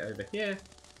make our way over here,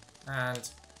 and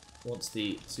once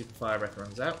the super fire breath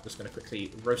runs out, just going to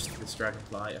quickly roast this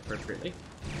dragonfly appropriately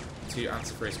to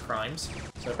answer for his crimes.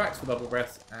 So back to the bubble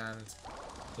breath, and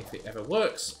if it ever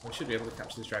works, we should be able to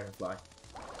capture this dragonfly.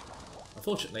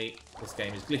 Unfortunately, this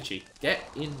game is glitchy. Get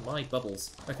in my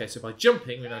bubbles. Okay, so by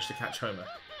jumping, we managed to catch Homer.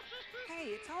 Hey,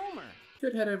 it's Homer!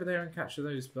 Could head over there and capture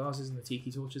those vases and the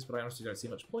tiki torches, but I honestly don't see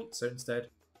much point, so instead,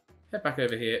 head back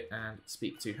over here and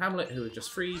speak to Hamlet, who we've just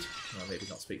freed. Well, maybe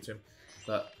not speak to him,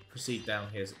 but proceed down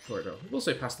here's corridor. We've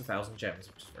also passed 1,000 gems,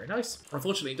 which is very nice.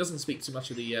 Unfortunately, it doesn't speak too much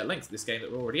of the length of this game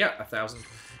that we're already at 1,000,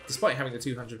 despite having the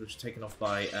 200 which are taken off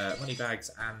by money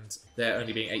bags, and there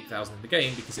only being 8,000 in the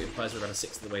game, because it implies we're about a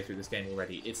sixth of the way through this game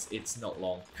already. It's not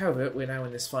long. However, we're now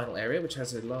in this final area, which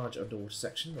has a large underwater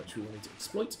section, which we will need to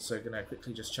exploit, so we're going to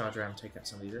quickly just charge around and take out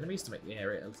some of these enemies to make the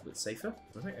area a little bit safer.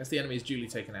 I think as the enemy is duly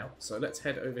taken out, so let's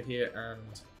head over here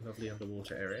and lovely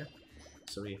underwater area.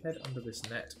 So we head under this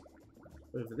net,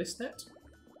 over this net,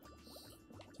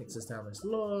 takes us down this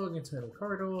long internal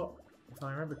corridor. If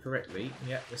I remember correctly,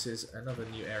 yeah, this is another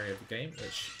new area of the game,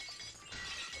 which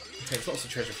contains lots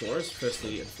of treasure for us,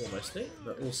 firstly and foremostly,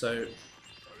 but also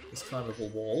this climbable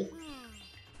wall.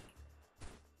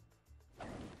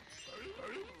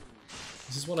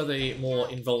 This is one of the more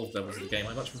involved levels of the game.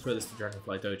 I much prefer this to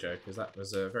Dragonfly Dojo, because that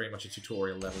was very much a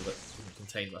tutorial level that didn't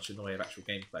contain much in the way of actual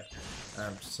gameplay.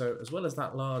 So as well as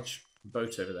that large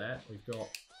boat over there, we've got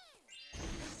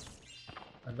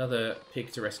another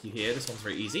pig to rescue here. This one's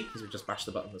very easy, because we've just bashed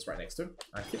the button that's right next to him.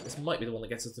 I think this might be the one that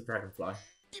gets us the Dragonfly.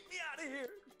 Get me out of here!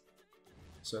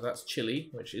 So that's Chili,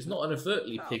 which is not an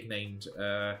overtly pig-named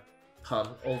pun,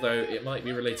 although it might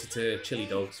be related to chili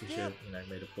dogs, which are,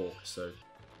 made of pork, so...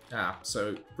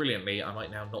 so brilliantly, I might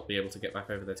now not be able to get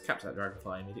back over there to capture that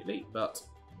dragonfly immediately, but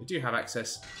we do have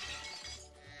access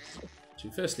to,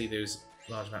 firstly, those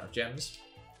large amount of gems,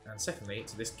 and secondly,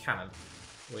 to this cannon,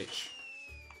 which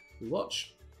we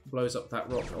watch blows up that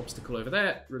rock obstacle over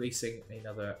there, releasing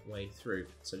another way through.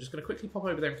 So just going to quickly pop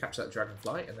over there and capture that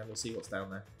Dragonfly, and then we'll see what's down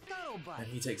there. And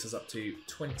he takes us up to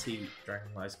 20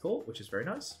 Dragonflies caught, which is very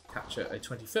nice. Capture a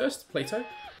 21st Plato, and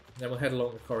then we'll head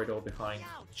along the corridor behind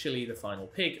Chili, the final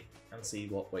pig, and see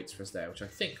what waits for us there, which I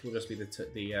think will just be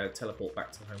the teleport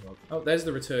back to the homeworld. Oh, there's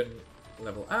the return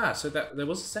level. Ah, so that there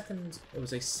was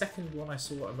a second one I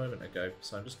saw a moment ago.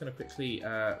 So I'm just going to quickly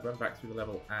run back through the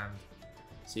level and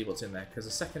see what's in there, because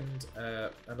a second,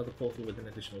 another portal with an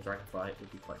additional Dragonfly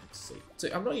would be quite good to see. So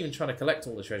I'm not even trying to collect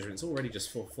all the treasure, it's already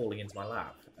just falling into my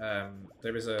lap.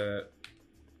 There is a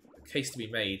case to be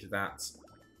made that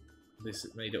this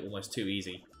made it almost too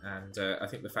easy, and I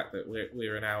think the fact that we're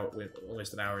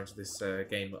almost an hour into this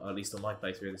game, or at least on my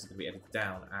playthrough, this is going to be edited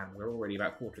down, and we're already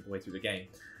about a quarter of the way through the game.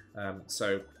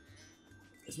 So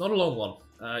it's not a long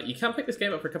one. You can pick this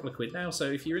game up for a couple of quid now, so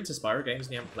if you're into Spyro games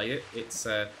and you haven't played it,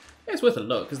 it's worth a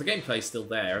look, because the gameplay's still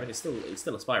there. I mean, it's still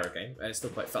a Spyro game, and it's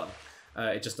still quite fun.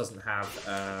 It just doesn't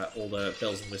have all the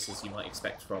bells and whistles you might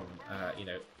expect from, you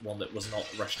know, one that was not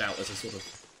rushed out as a sort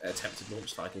of attempted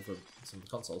launch title for some of the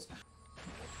consoles.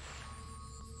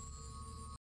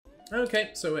 Okay,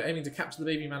 so we're aiming to capture the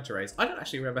baby manta rays. I don't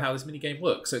actually remember how this minigame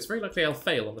works, so it's very likely I'll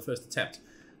fail on the first attempt.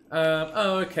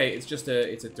 Oh, okay, it's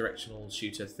a directional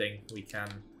shooter thing. We can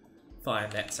fire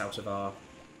nets out of our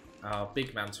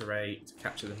big manta ray to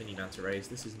capture the mini manta rays.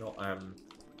 This is not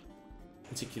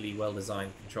particularly well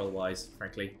designed control-wise,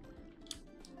 frankly.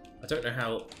 I don't know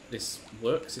how this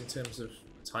works in terms of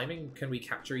timing. Can we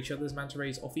capture each other's manta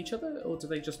rays off each other, or do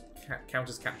they just count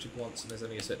as captured once and there's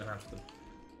only a certain amount of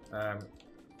them?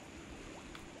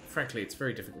 Frankly, it's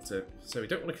very difficult to... So we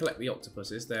don't want to collect the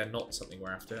octopuses. They're not something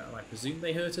we're after, and I presume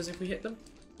they hurt us if we hit them?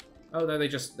 Oh, no, they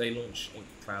launch ink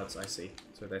clouds, I see.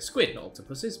 So they're squid, not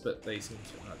octopuses, but they seem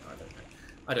to... I don't know.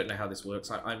 I don't know how this works.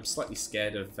 I'm slightly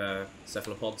scared of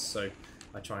cephalopods, so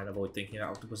I try and avoid thinking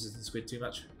about octopuses and squid too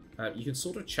much. You can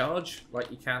sort of charge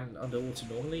like you can underwater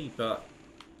normally, but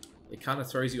it kind of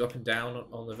throws you up and down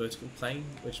on the vertical plane,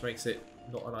 which makes it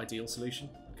not an ideal solution.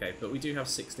 Okay, but we do have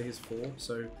 6 to his 4,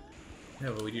 so...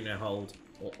 However, we do now hold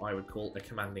what I would call a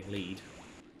commanding lead.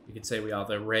 You could say we are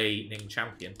the reigning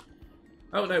champion.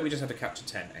 Oh no, we just had to capture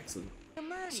 10. Excellent.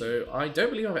 So I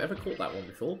don't believe I've ever caught that one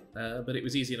before, but it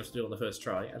was easy enough to do on the first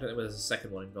try. I don't know whether there's a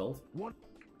second one involved.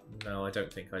 No, I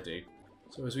don't think I do.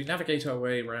 So as we navigate our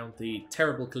way around the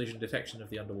terrible collision detection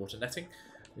of the underwater netting,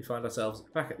 we find ourselves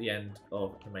back at the end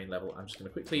of the main level. I'm just going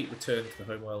to quickly return to the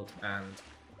homeworld and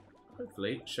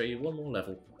hopefully show you one more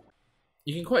level.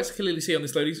 You can quite clearly see on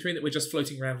this loading screen that we're just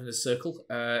floating around in a circle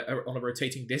on a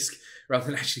rotating disc, rather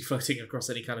than actually floating across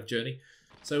any kind of journey.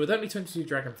 So with only 22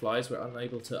 Dragonflies, we're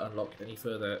unable to unlock any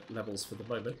further levels for the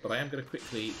moment, but I am going to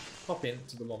quickly pop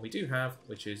into the one we do have,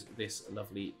 which is this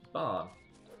lovely barn.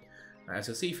 As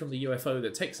you'll see from the UFO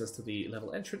that takes us to the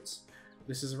level entrance,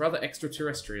 this is a rather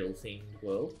extraterrestrial themed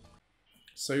world.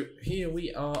 So here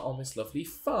we are on this lovely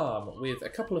farm with a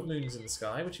couple of moons in the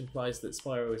sky, which implies that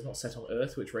Spyro is not set on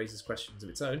Earth, which raises questions of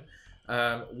its own.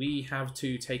 We have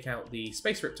to take out the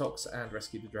space Riptocs and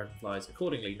rescue the Dragonflies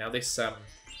accordingly. Now this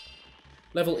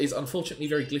level is unfortunately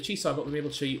very glitchy, so I'm not going to be able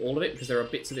to show you all of it, because there are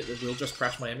bits of it that will just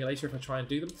crash my emulator if I try and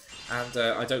do them, and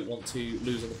I don't want to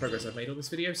lose all the progress I've made on this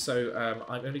video, so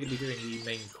I'm only going to be doing the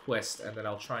main quest, and then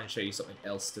I'll try and show you something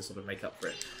else to sort of make up for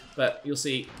it. But you'll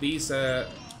see, these... the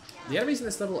enemies in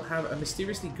this level have a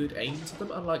mysteriously good aim to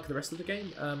them, unlike the rest of the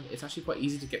game. It's actually quite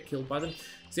easy to get killed by them.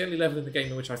 It's the only level in the game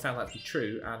in which I found that to be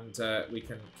true, and we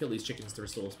can kill these chickens to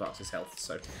restore Sparks' health,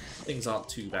 so things aren't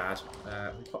too bad.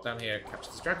 We pop down here, capture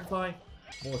this Dragonfly.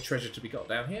 More treasure to be got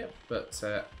down here, but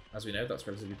as we know, that's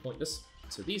relatively pointless.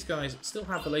 So these guys still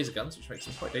have the laser guns, which makes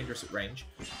them quite dangerous at range,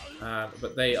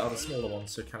 but they are the smaller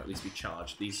ones, so can at least be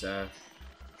charged. These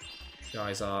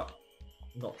guys are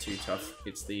not too tough.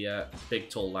 It's the big,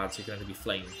 tall lads who can only be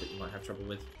flamed that you might have trouble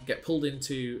with. Get pulled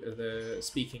into the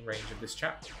speaking range of this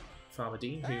chap, Farmer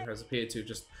Dean, who has appeared to have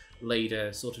just laid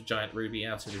a sort of giant ruby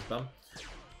out of his bum.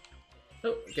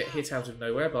 Oh, get hit out of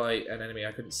nowhere by an enemy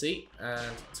I couldn't see,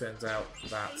 and turns out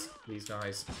that these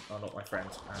guys are not my friend.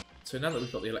 So now that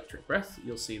we've got the electric breath,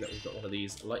 you'll see that we've got one of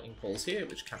these lightning poles here,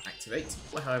 which can activate.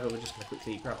 However, we're just going to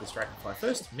quickly grab this Dragonfly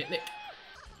first, Mitnick.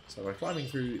 So we're climbing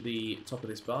through the top of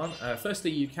this barn.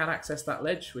 Firstly, you can access that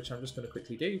ledge, which I'm just going to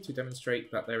quickly do to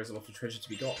demonstrate that there is a lot of treasure to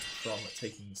be got from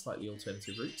taking slightly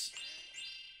alternative routes.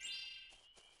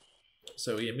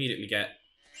 So we immediately get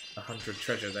 100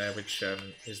 treasure there, which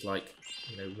is like,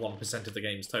 1% of the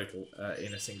game's total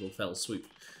in a single fell swoop,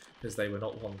 because they were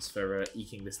not ones for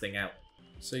eking this thing out.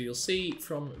 So you'll see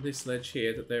from this ledge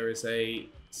here that there is a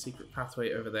secret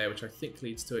pathway over there, which I think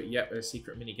leads to it. Yep, a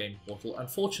secret minigame portal.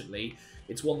 Unfortunately,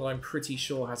 it's one that I'm pretty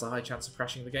sure has a high chance of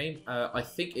crashing the game. I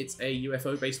think it's a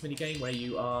UFO-based minigame where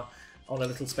you are on a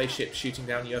little spaceship shooting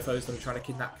down UFOs that are trying to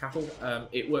kidnap cattle.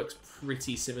 It works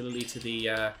pretty similarly to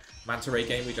the Manta Ray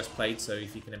game we just played, so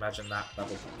if you can imagine that,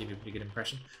 that'll give you a pretty good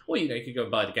impression. Or, you know, you could go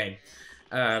and buy the game.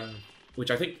 Which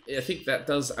I think that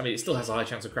does, I mean, it still has a high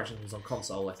chance of crashing things on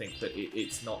console, I think, but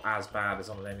it's not as bad as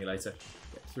on an emulator.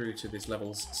 Get through to this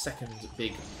level's second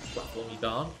big platformy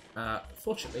barn.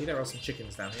 Fortunately, there are some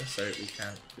chickens down here, so we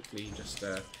can quickly just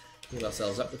heal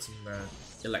ourselves up with some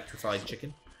electrified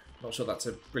chicken. Not sure that's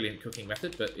a brilliant cooking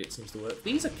method, but it seems to work.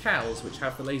 These are cows which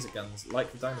have the laser guns,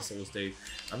 like the dinosaurs do.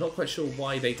 I'm not quite sure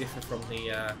why they differ from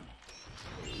the,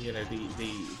 you know,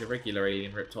 the regular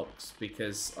alien Riptocs,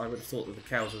 because I would have thought that the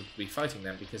cows would be fighting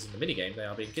them, because in the minigame they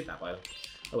are being kidnapped by them.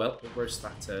 Oh well, we'll roast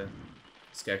that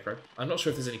scarecrow. I'm not sure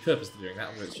if there's any purpose to doing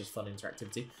that, or it's just fun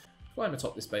interactivity. Climb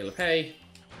atop this bale of hay,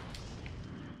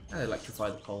 and electrify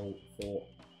the pole for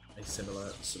a similar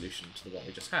solution to the one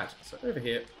we just had. So over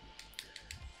here,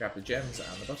 grab the gems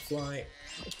and the butterfly,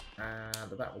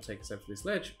 and that will take us over to this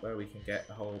ledge where we can get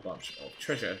a whole bunch of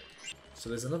treasure. So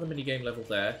there's another minigame level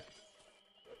there.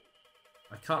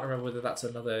 I can't remember whether that's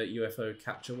another UFO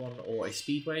capture one or a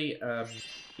speedway.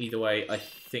 Either way, I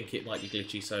think it might be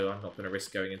glitchy, so I'm not going to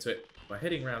risk going into it. By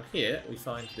heading around here, we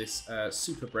find this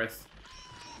super breath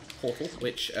portal,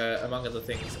 which, among other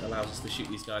things, allows us to shoot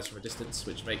these guys from a distance,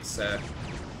 which makes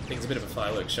things a bit of a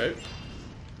fireworks show.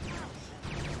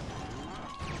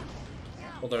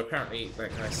 Although apparently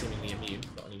that guy's seemingly immune.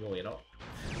 Not anymore, you're not.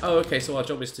 Oh, okay. So our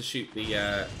job is to shoot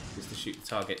the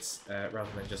targets rather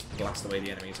than just blast away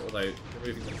the enemies. Although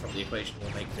removing them from the equation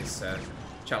will make this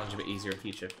challenge a bit easier in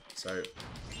future. So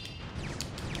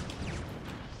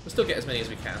we'll still get as many as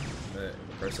we can in the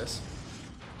process.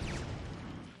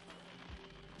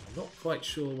 I'm not quite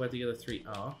sure where the other three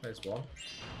are. There's one.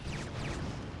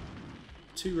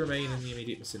 Two remain in the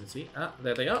immediate vicinity. Ah,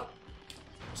 there they are.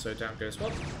 So down goes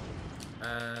one.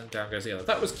 And down goes the other.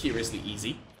 That was curiously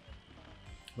easy.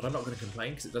 But I'm not going to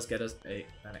complain because it does get us an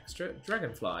extra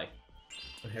Dragonfly.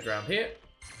 We'll head around here.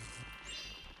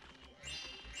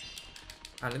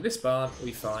 And in this barn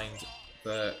we find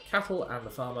the cattle and the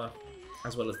farmer,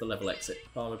 as well as the level exit.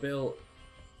 Farmer Bill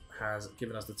has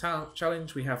given us the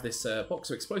challenge. We have this box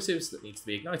of explosives that needs to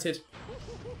be ignited.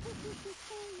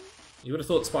 You would have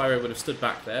thought Spyro would have stood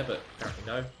back there, but apparently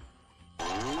no.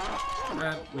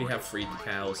 And we have freed the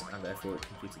cows and therefore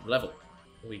completed the level.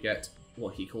 We get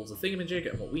what he calls a thingamajig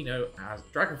and what we know as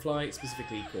Dragonfly,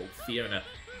 specifically called Fiona.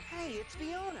 Hey, it's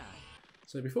Fiona!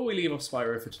 So before we leave off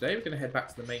Spyro for today, we're going to head back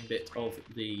to the main bit of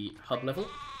the hub level.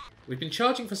 We've been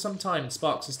charging for some time and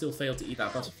Sparks has still failed to eat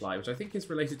that butterfly, which I think is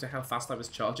related to how fast I was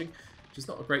charging, which is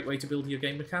not a great way to build your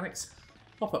game mechanics.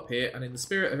 Hop up here and in the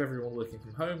spirit of everyone working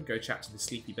from home, go chat to the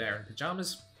sleepy bear in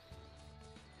pyjamas.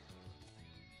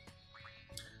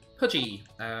 Pudgy,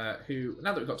 who,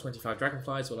 now that we've got 25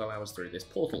 Dragonflies, will allow us through this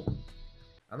portal.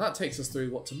 And that takes us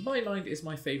through what, to my mind, is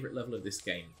my favourite level of this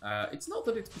game. It's not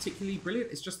that it's particularly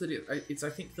brilliant, it's just that it's, I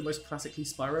think, the most classically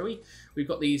Spyro-y. We've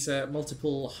got these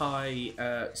multiple high,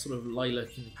 sort of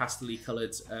lilac and pastel-y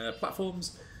coloured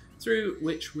platforms, through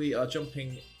which we are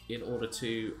jumping in order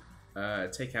to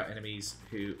take out enemies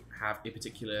who have a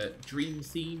particular dream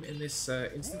theme in this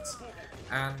instance.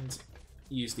 And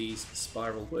use these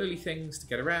spiral whirly things to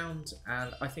get around,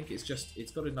 and I think it's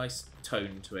got a nice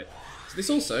tone to it. So this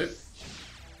also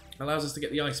allows us to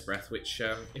get the ice breath, which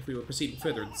if we were proceeding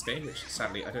further in this game, which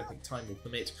sadly I don't think time will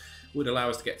permit, would allow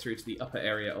us to get through to the upper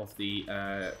area of the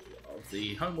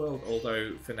homeworld,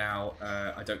 although for now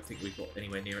I don't think we've got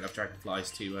anywhere near enough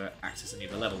Dragonflies to access any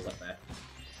of the levels up there.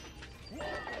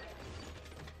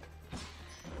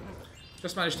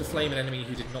 Just managed to flame an enemy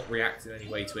who did not react in any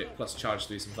way to it, plus charge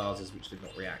through some vases which did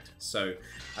not react. So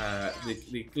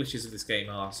the glitches of this game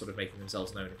are sort of making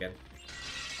themselves known again.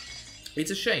 It's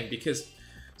a shame because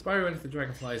Spyro Enter the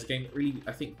Dragonfly is a game that really,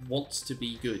 I think, wants to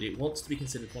be good. It wants to be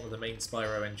considered one of the main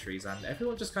Spyro entries, and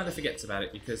everyone just kind of forgets about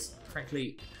it because,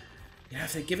 frankly, yeah,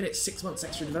 if they'd given it 6 months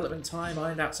extra development time,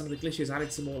 ironed out some of the glitches,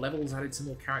 added some more levels, added some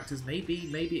more characters, maybe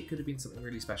it could have been something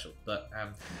really special. But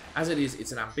as it is,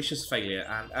 it's an ambitious failure,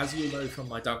 and as you'll know from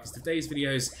my Darkest of Days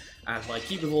videos, and my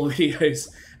Cube of War videos,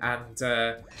 and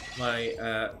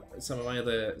some of my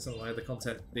other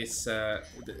content, this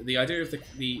the idea of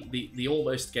the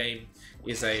almost game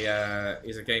is an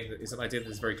idea that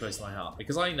is very close to my heart,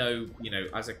 because I know,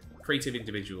 as a creative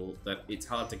individual, that it's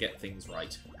hard to get things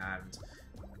right, and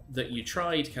that you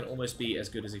tried can almost be as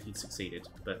good as if you'd succeeded.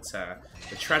 But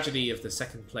the tragedy of the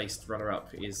second-placed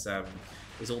runner-up is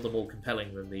all the more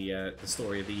compelling than the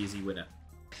story of the easy winner.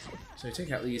 So we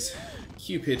take out these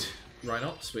Cupid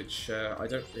Rhinox, which I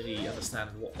don't really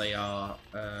understand what they are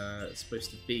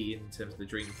supposed to be in terms of the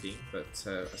dream theme, but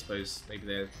I suppose maybe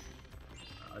they're,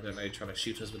 I don't know, trying to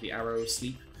shoot us with the arrow of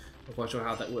sleep. Not quite sure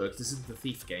how that works. This isn't the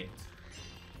Thief game.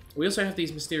 We also have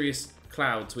these mysterious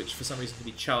clouds, which for some reason can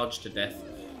be charged to death.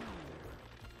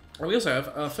 And we also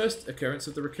have our first occurrence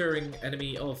of the recurring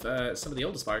enemy of some of the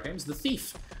older Spyro games, the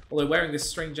Thief, although wearing this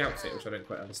strange outfit, which I don't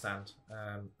quite understand.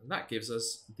 And that gives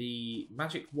us the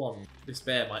magic wand. This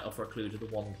bear might offer a clue to the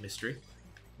wand mystery,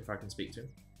 if I can speak to him.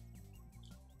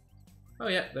 Oh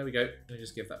yeah, there we go. Let me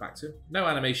just give that back to him. No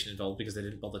animation involved because they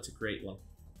didn't bother to create one.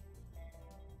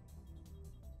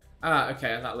 Ah,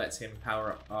 okay, and that lets him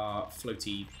power up our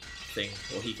floaty thing,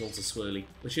 or he calls a swirly,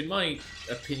 which in my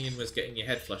opinion was getting your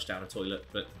head flushed down a toilet,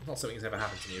 but not something that's ever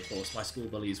happened to me, of course. My school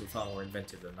bullies were far more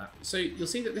inventive than that. So you'll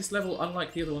see that this level,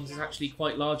 unlike the other ones, is actually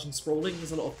quite large and sprawling.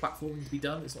 There's a lot of platforming to be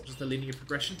done. It's not just a linear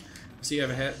progression. You see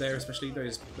over here, there especially,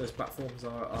 those platforms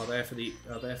are there for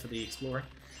the exploring.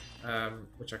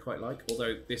 Which I quite like,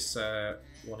 although this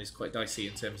one is quite dicey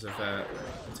in terms of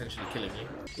potentially killing you.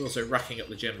 We're also racking up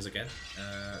the gems again,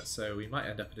 so we might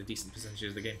end up at a decent percentage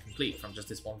of the game complete from just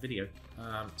this one video.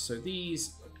 So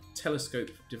these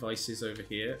telescope devices over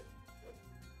here,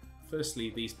 firstly,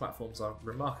 these platforms are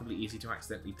remarkably easy to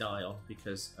accidentally die on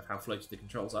because of how floaty the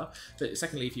controls are, but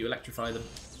secondly, if you electrify them,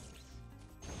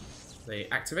 they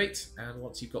activate, and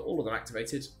once you've got all of them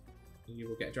activated, you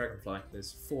will get a Dragonfly.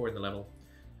 There's 4 in the level.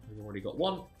 We've already got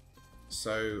 1,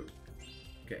 so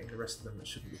getting the rest of them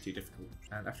shouldn't be too difficult.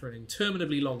 And after an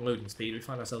interminably long loading speed, we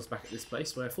find ourselves back at this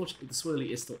place where fortunately the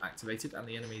swirly is still activated and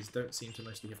the enemies don't seem to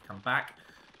mostly have come back.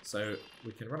 So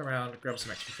we can run around, grab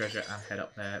some extra treasure and head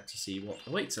up there to see what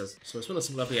awaits us. So as well as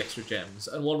some lovely extra gems,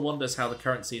 and one wonders how the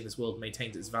currency in this world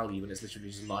maintains its value when it's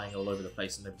literally just lying all over the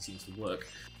place and nobody seems to work.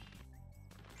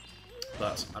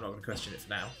 But I'm not going to question it for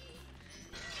now.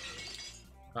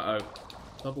 Uh-oh.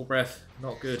 Bubble breath,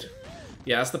 not good.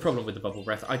 Yeah, that's the problem with the bubble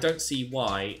breath. I don't see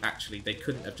why, actually, they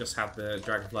couldn't have just had the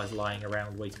dragonflies lying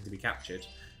around waiting to be captured,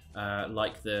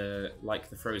 like the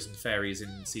frozen fairies in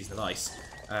Season of Ice,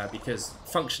 because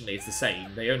functionally it's the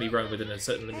same. They only roam within a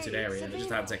certain limited area, and it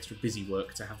just adds extra busy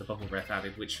work to have the bubble breath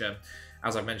added, which,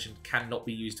 as I mentioned, cannot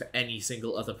be used for any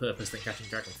single other purpose than catching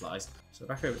dragonflies. So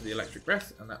back over to the electric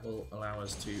breath, and that will allow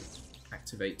us to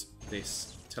activate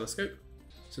this telescope.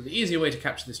 So the easier way to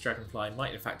capture this dragonfly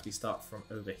might in fact be start from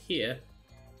over here,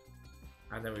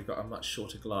 and then we've got a much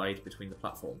shorter glide between the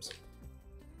platforms.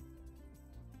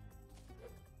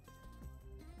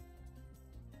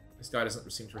 This guy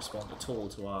doesn't seem to respond at all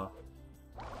to our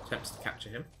attempts to capture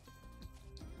him.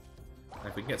 And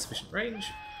if we can get sufficient range,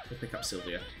 we'll pick up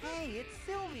Sylvia. Hey, it's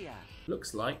Sylvia!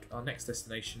 Looks like our next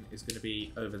destination is going to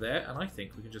be over there, and I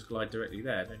think we can just glide directly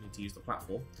there, no need to use the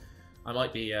platform. I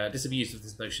might be disabused of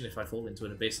this notion if I fall into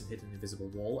an abyss and hit an invisible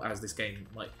wall, as this game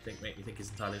might make me think is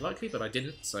entirely likely, but I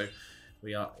didn't, so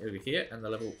we are over here, and the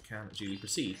level can duly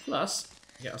proceed. Plus,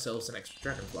 get ourselves an extra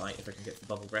dragonfly if I can get the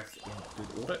bubble breath in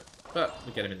good order, but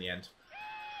we get him in the end.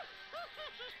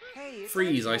 Hey,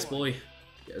 Freeze, Ice Boy!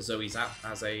 Get a Zoe Zap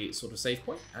as a sort of save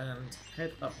point, and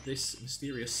head up this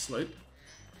mysterious slope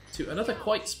to another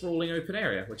quite sprawling open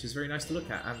area, which is very nice to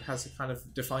look at, and has a kind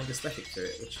of defined aesthetic to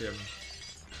it, which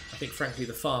I think, frankly,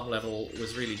 the farm level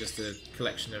was really just a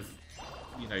collection of,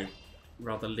 you know,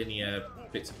 rather linear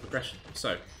bits of progression.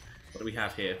 So, what do we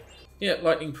have here? Yeah,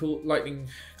 lightning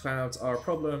clouds are a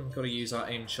problem. Got to use our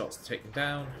aimed shots to take them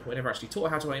down. We never actually taught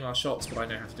how to aim our shots, but I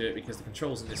know how to do it because the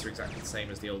controls in this are exactly the same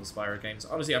as the older Spyro games.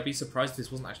 Honestly, I'd be surprised if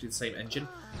this wasn't actually the same engine,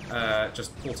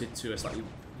 just ported to a slightly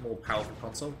more powerful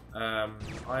console.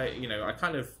 I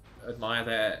kind of admire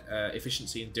their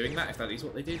efficiency in doing that, if that is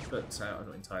what they did, but I'm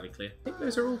not entirely clear. I think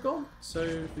those are all gone, so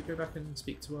if we go back and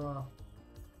speak to our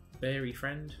beary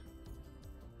friend.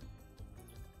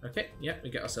 Okay, yeah,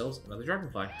 we get ourselves another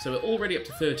dragonfly. So we're already up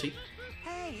to 30.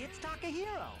 Hey, it's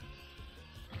Takahiro!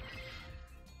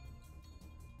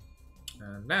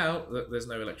 And now that there's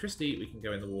no electricity, we can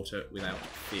go in the water without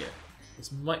fear.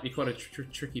 This might be quite a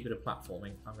tricky bit of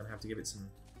platforming. I'm going to have to give it some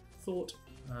thought.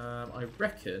 I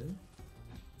reckon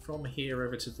from here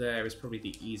over to there is probably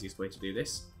the easiest way to do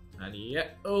this. And yeah,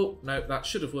 oh no, that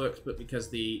should have worked, but because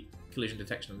the collision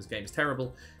detection on this game is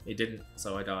terrible, it didn't,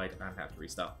 so I died and had to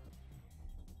restart.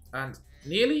 And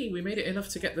nearly, we made it enough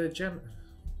to get the gem.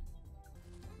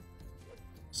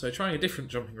 So trying a different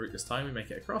jumping route this time, we make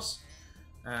it across.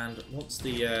 And once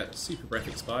the super breath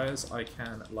expires, I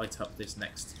can light up this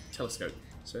next telescope.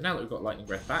 So now that we've got lightning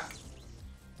breath back,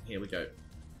 here we go.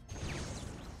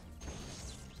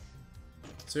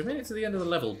 So we made it to the end of the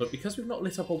level, but because we've not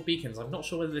lit up all the beacons, I'm not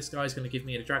sure whether this guy's going to give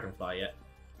me a dragonfly yet.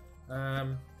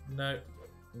 No.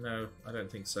 No, I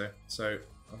don't think so. So,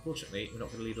 unfortunately, we're not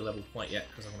going to leave the level quite yet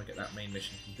because I want to get that main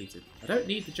mission completed. I don't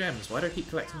need the gems. Why do I keep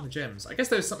collecting the gems? I guess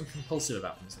there's something compulsive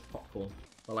about them, like popcorn.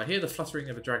 Well, I hear the fluttering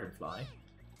of a dragonfly.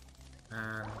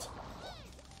 And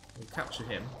we'll capture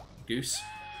him. Goose.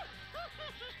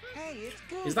 Hey, it's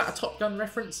good. Is that a Top Gun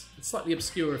reference? It's slightly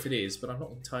obscure if it is, but I'm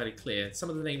not entirely clear. Some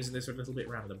of the names in this are a little bit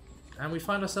random. And we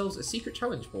find ourselves a secret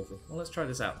challenge portal. Well, let's try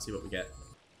this out and see what we get.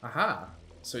 Aha!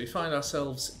 So we find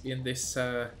ourselves in this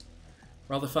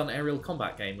rather fun aerial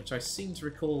combat game, which I seem to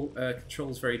recall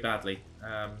controls very badly.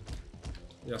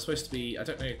 We are supposed to be... I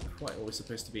don't know quite what we're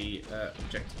supposed to be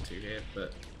objecting to here,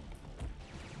 but...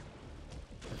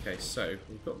 Okay, so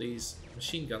we've got these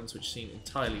machine guns which seem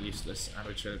entirely useless and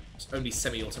which are only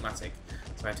semi-automatic,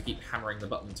 so I have to keep hammering the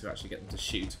button to actually get them to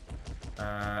shoot.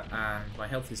 And my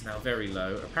health is now very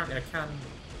low. Apparently I can...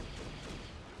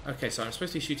 Okay, so I'm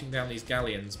supposed to be shooting down these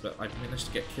galleons, but I've managed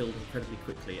to get killed incredibly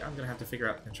quickly. I'm going to have to figure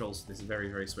out the controls for this very,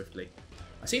 very swiftly.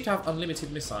 I seem to have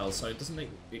unlimited missiles, so it doesn't make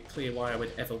it clear why I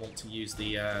would ever want to use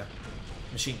the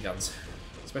machine guns,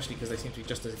 especially because they seem to be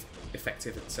just as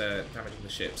effective at damaging the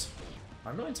ships.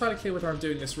 I'm not entirely clear whether I'm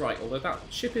doing this right, although that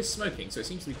ship is smoking, so it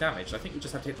seems to be damaged. I think we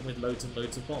just have to hit them with loads and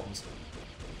loads of bombs.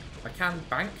 I can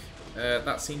bank.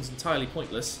 That seems entirely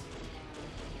pointless.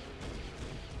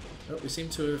 Oh, we seem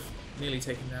to have nearly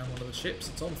taken down one of the ships.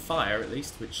 It's on fire, at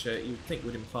least, which you would think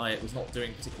would imply it was not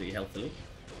doing particularly healthily.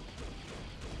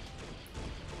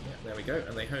 Yeah, there we go,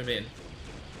 and they home in.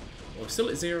 Well, we're still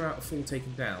at 0 out of 4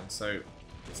 taken down, so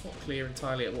it's not clear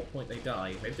entirely at what point they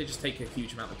die. Maybe they just take a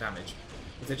huge amount of damage.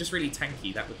 If they're just really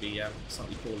tanky, that would be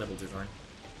slightly poor level design.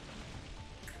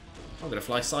 I'm going to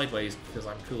fly sideways because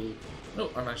I'm cool. Oh,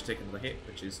 I managed to take another hit,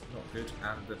 which is not good,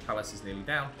 and the palace is nearly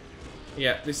down.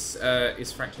 Yeah, this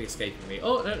is frankly escaping me.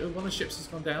 Oh, no, one of the ships has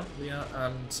gone down.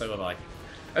 So have I.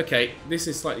 Okay, this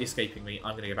is slightly escaping me.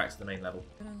 I'm going to go back to the main level.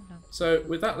 So,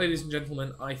 with that, ladies and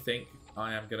gentlemen, I think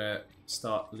I am going to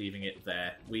start leaving it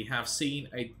there. We have seen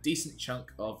a decent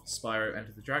chunk of Spyro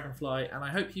Enter the Dragonfly, and I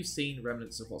hope you've seen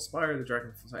remnants of what Spyro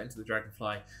Enter the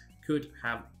Dragonfly could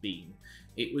have been.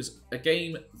 It was a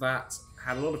game that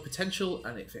had a lot of potential,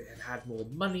 and if it had had more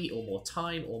money or more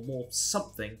time or more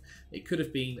something, it could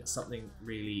have been something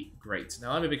really great.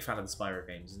 Now, I'm a big fan of the Spyro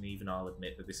games, and even I'll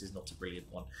admit that this is not a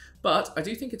brilliant one. But I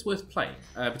do think it's worth playing,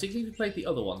 particularly if you played the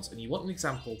other ones, and you want an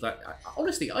example that,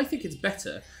 honestly, I think it's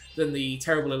better than the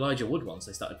terrible Elijah Wood ones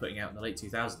they started putting out in the late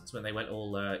 2000s when they went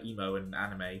all emo and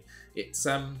anime.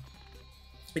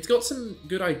 It's got some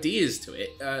good ideas to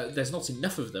it. There's not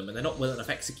enough of them, and they're not well enough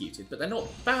executed, but they're not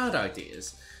bad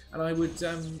ideas. And I would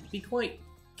be quite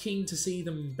keen to see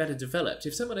them better developed.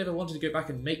 If someone ever wanted to go back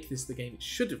and make this the game it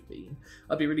should have been,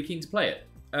 I'd be really keen to play it.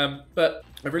 But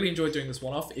I've really enjoyed doing this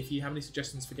one-off. If you have any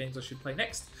suggestions for games I should play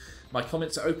next, my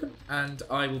comments are open, and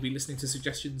I will be listening to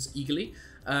suggestions eagerly.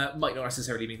 Might not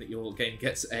necessarily mean that your game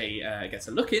gets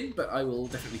a look in, but I will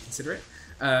definitely consider it.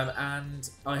 And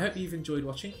I hope you've enjoyed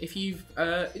watching. If you've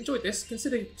enjoyed this,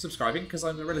 consider subscribing, because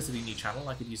I'm a relatively new channel.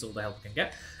 I could use all the help I can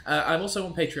get. I'm also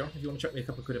on Patreon if you want to chuck me a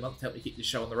couple of quid a month to help me keep this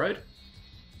show on the road.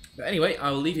 But anyway,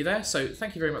 I will leave you there. So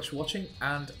thank you very much for watching,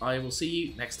 and I will see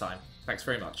you next time. Thanks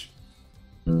very much.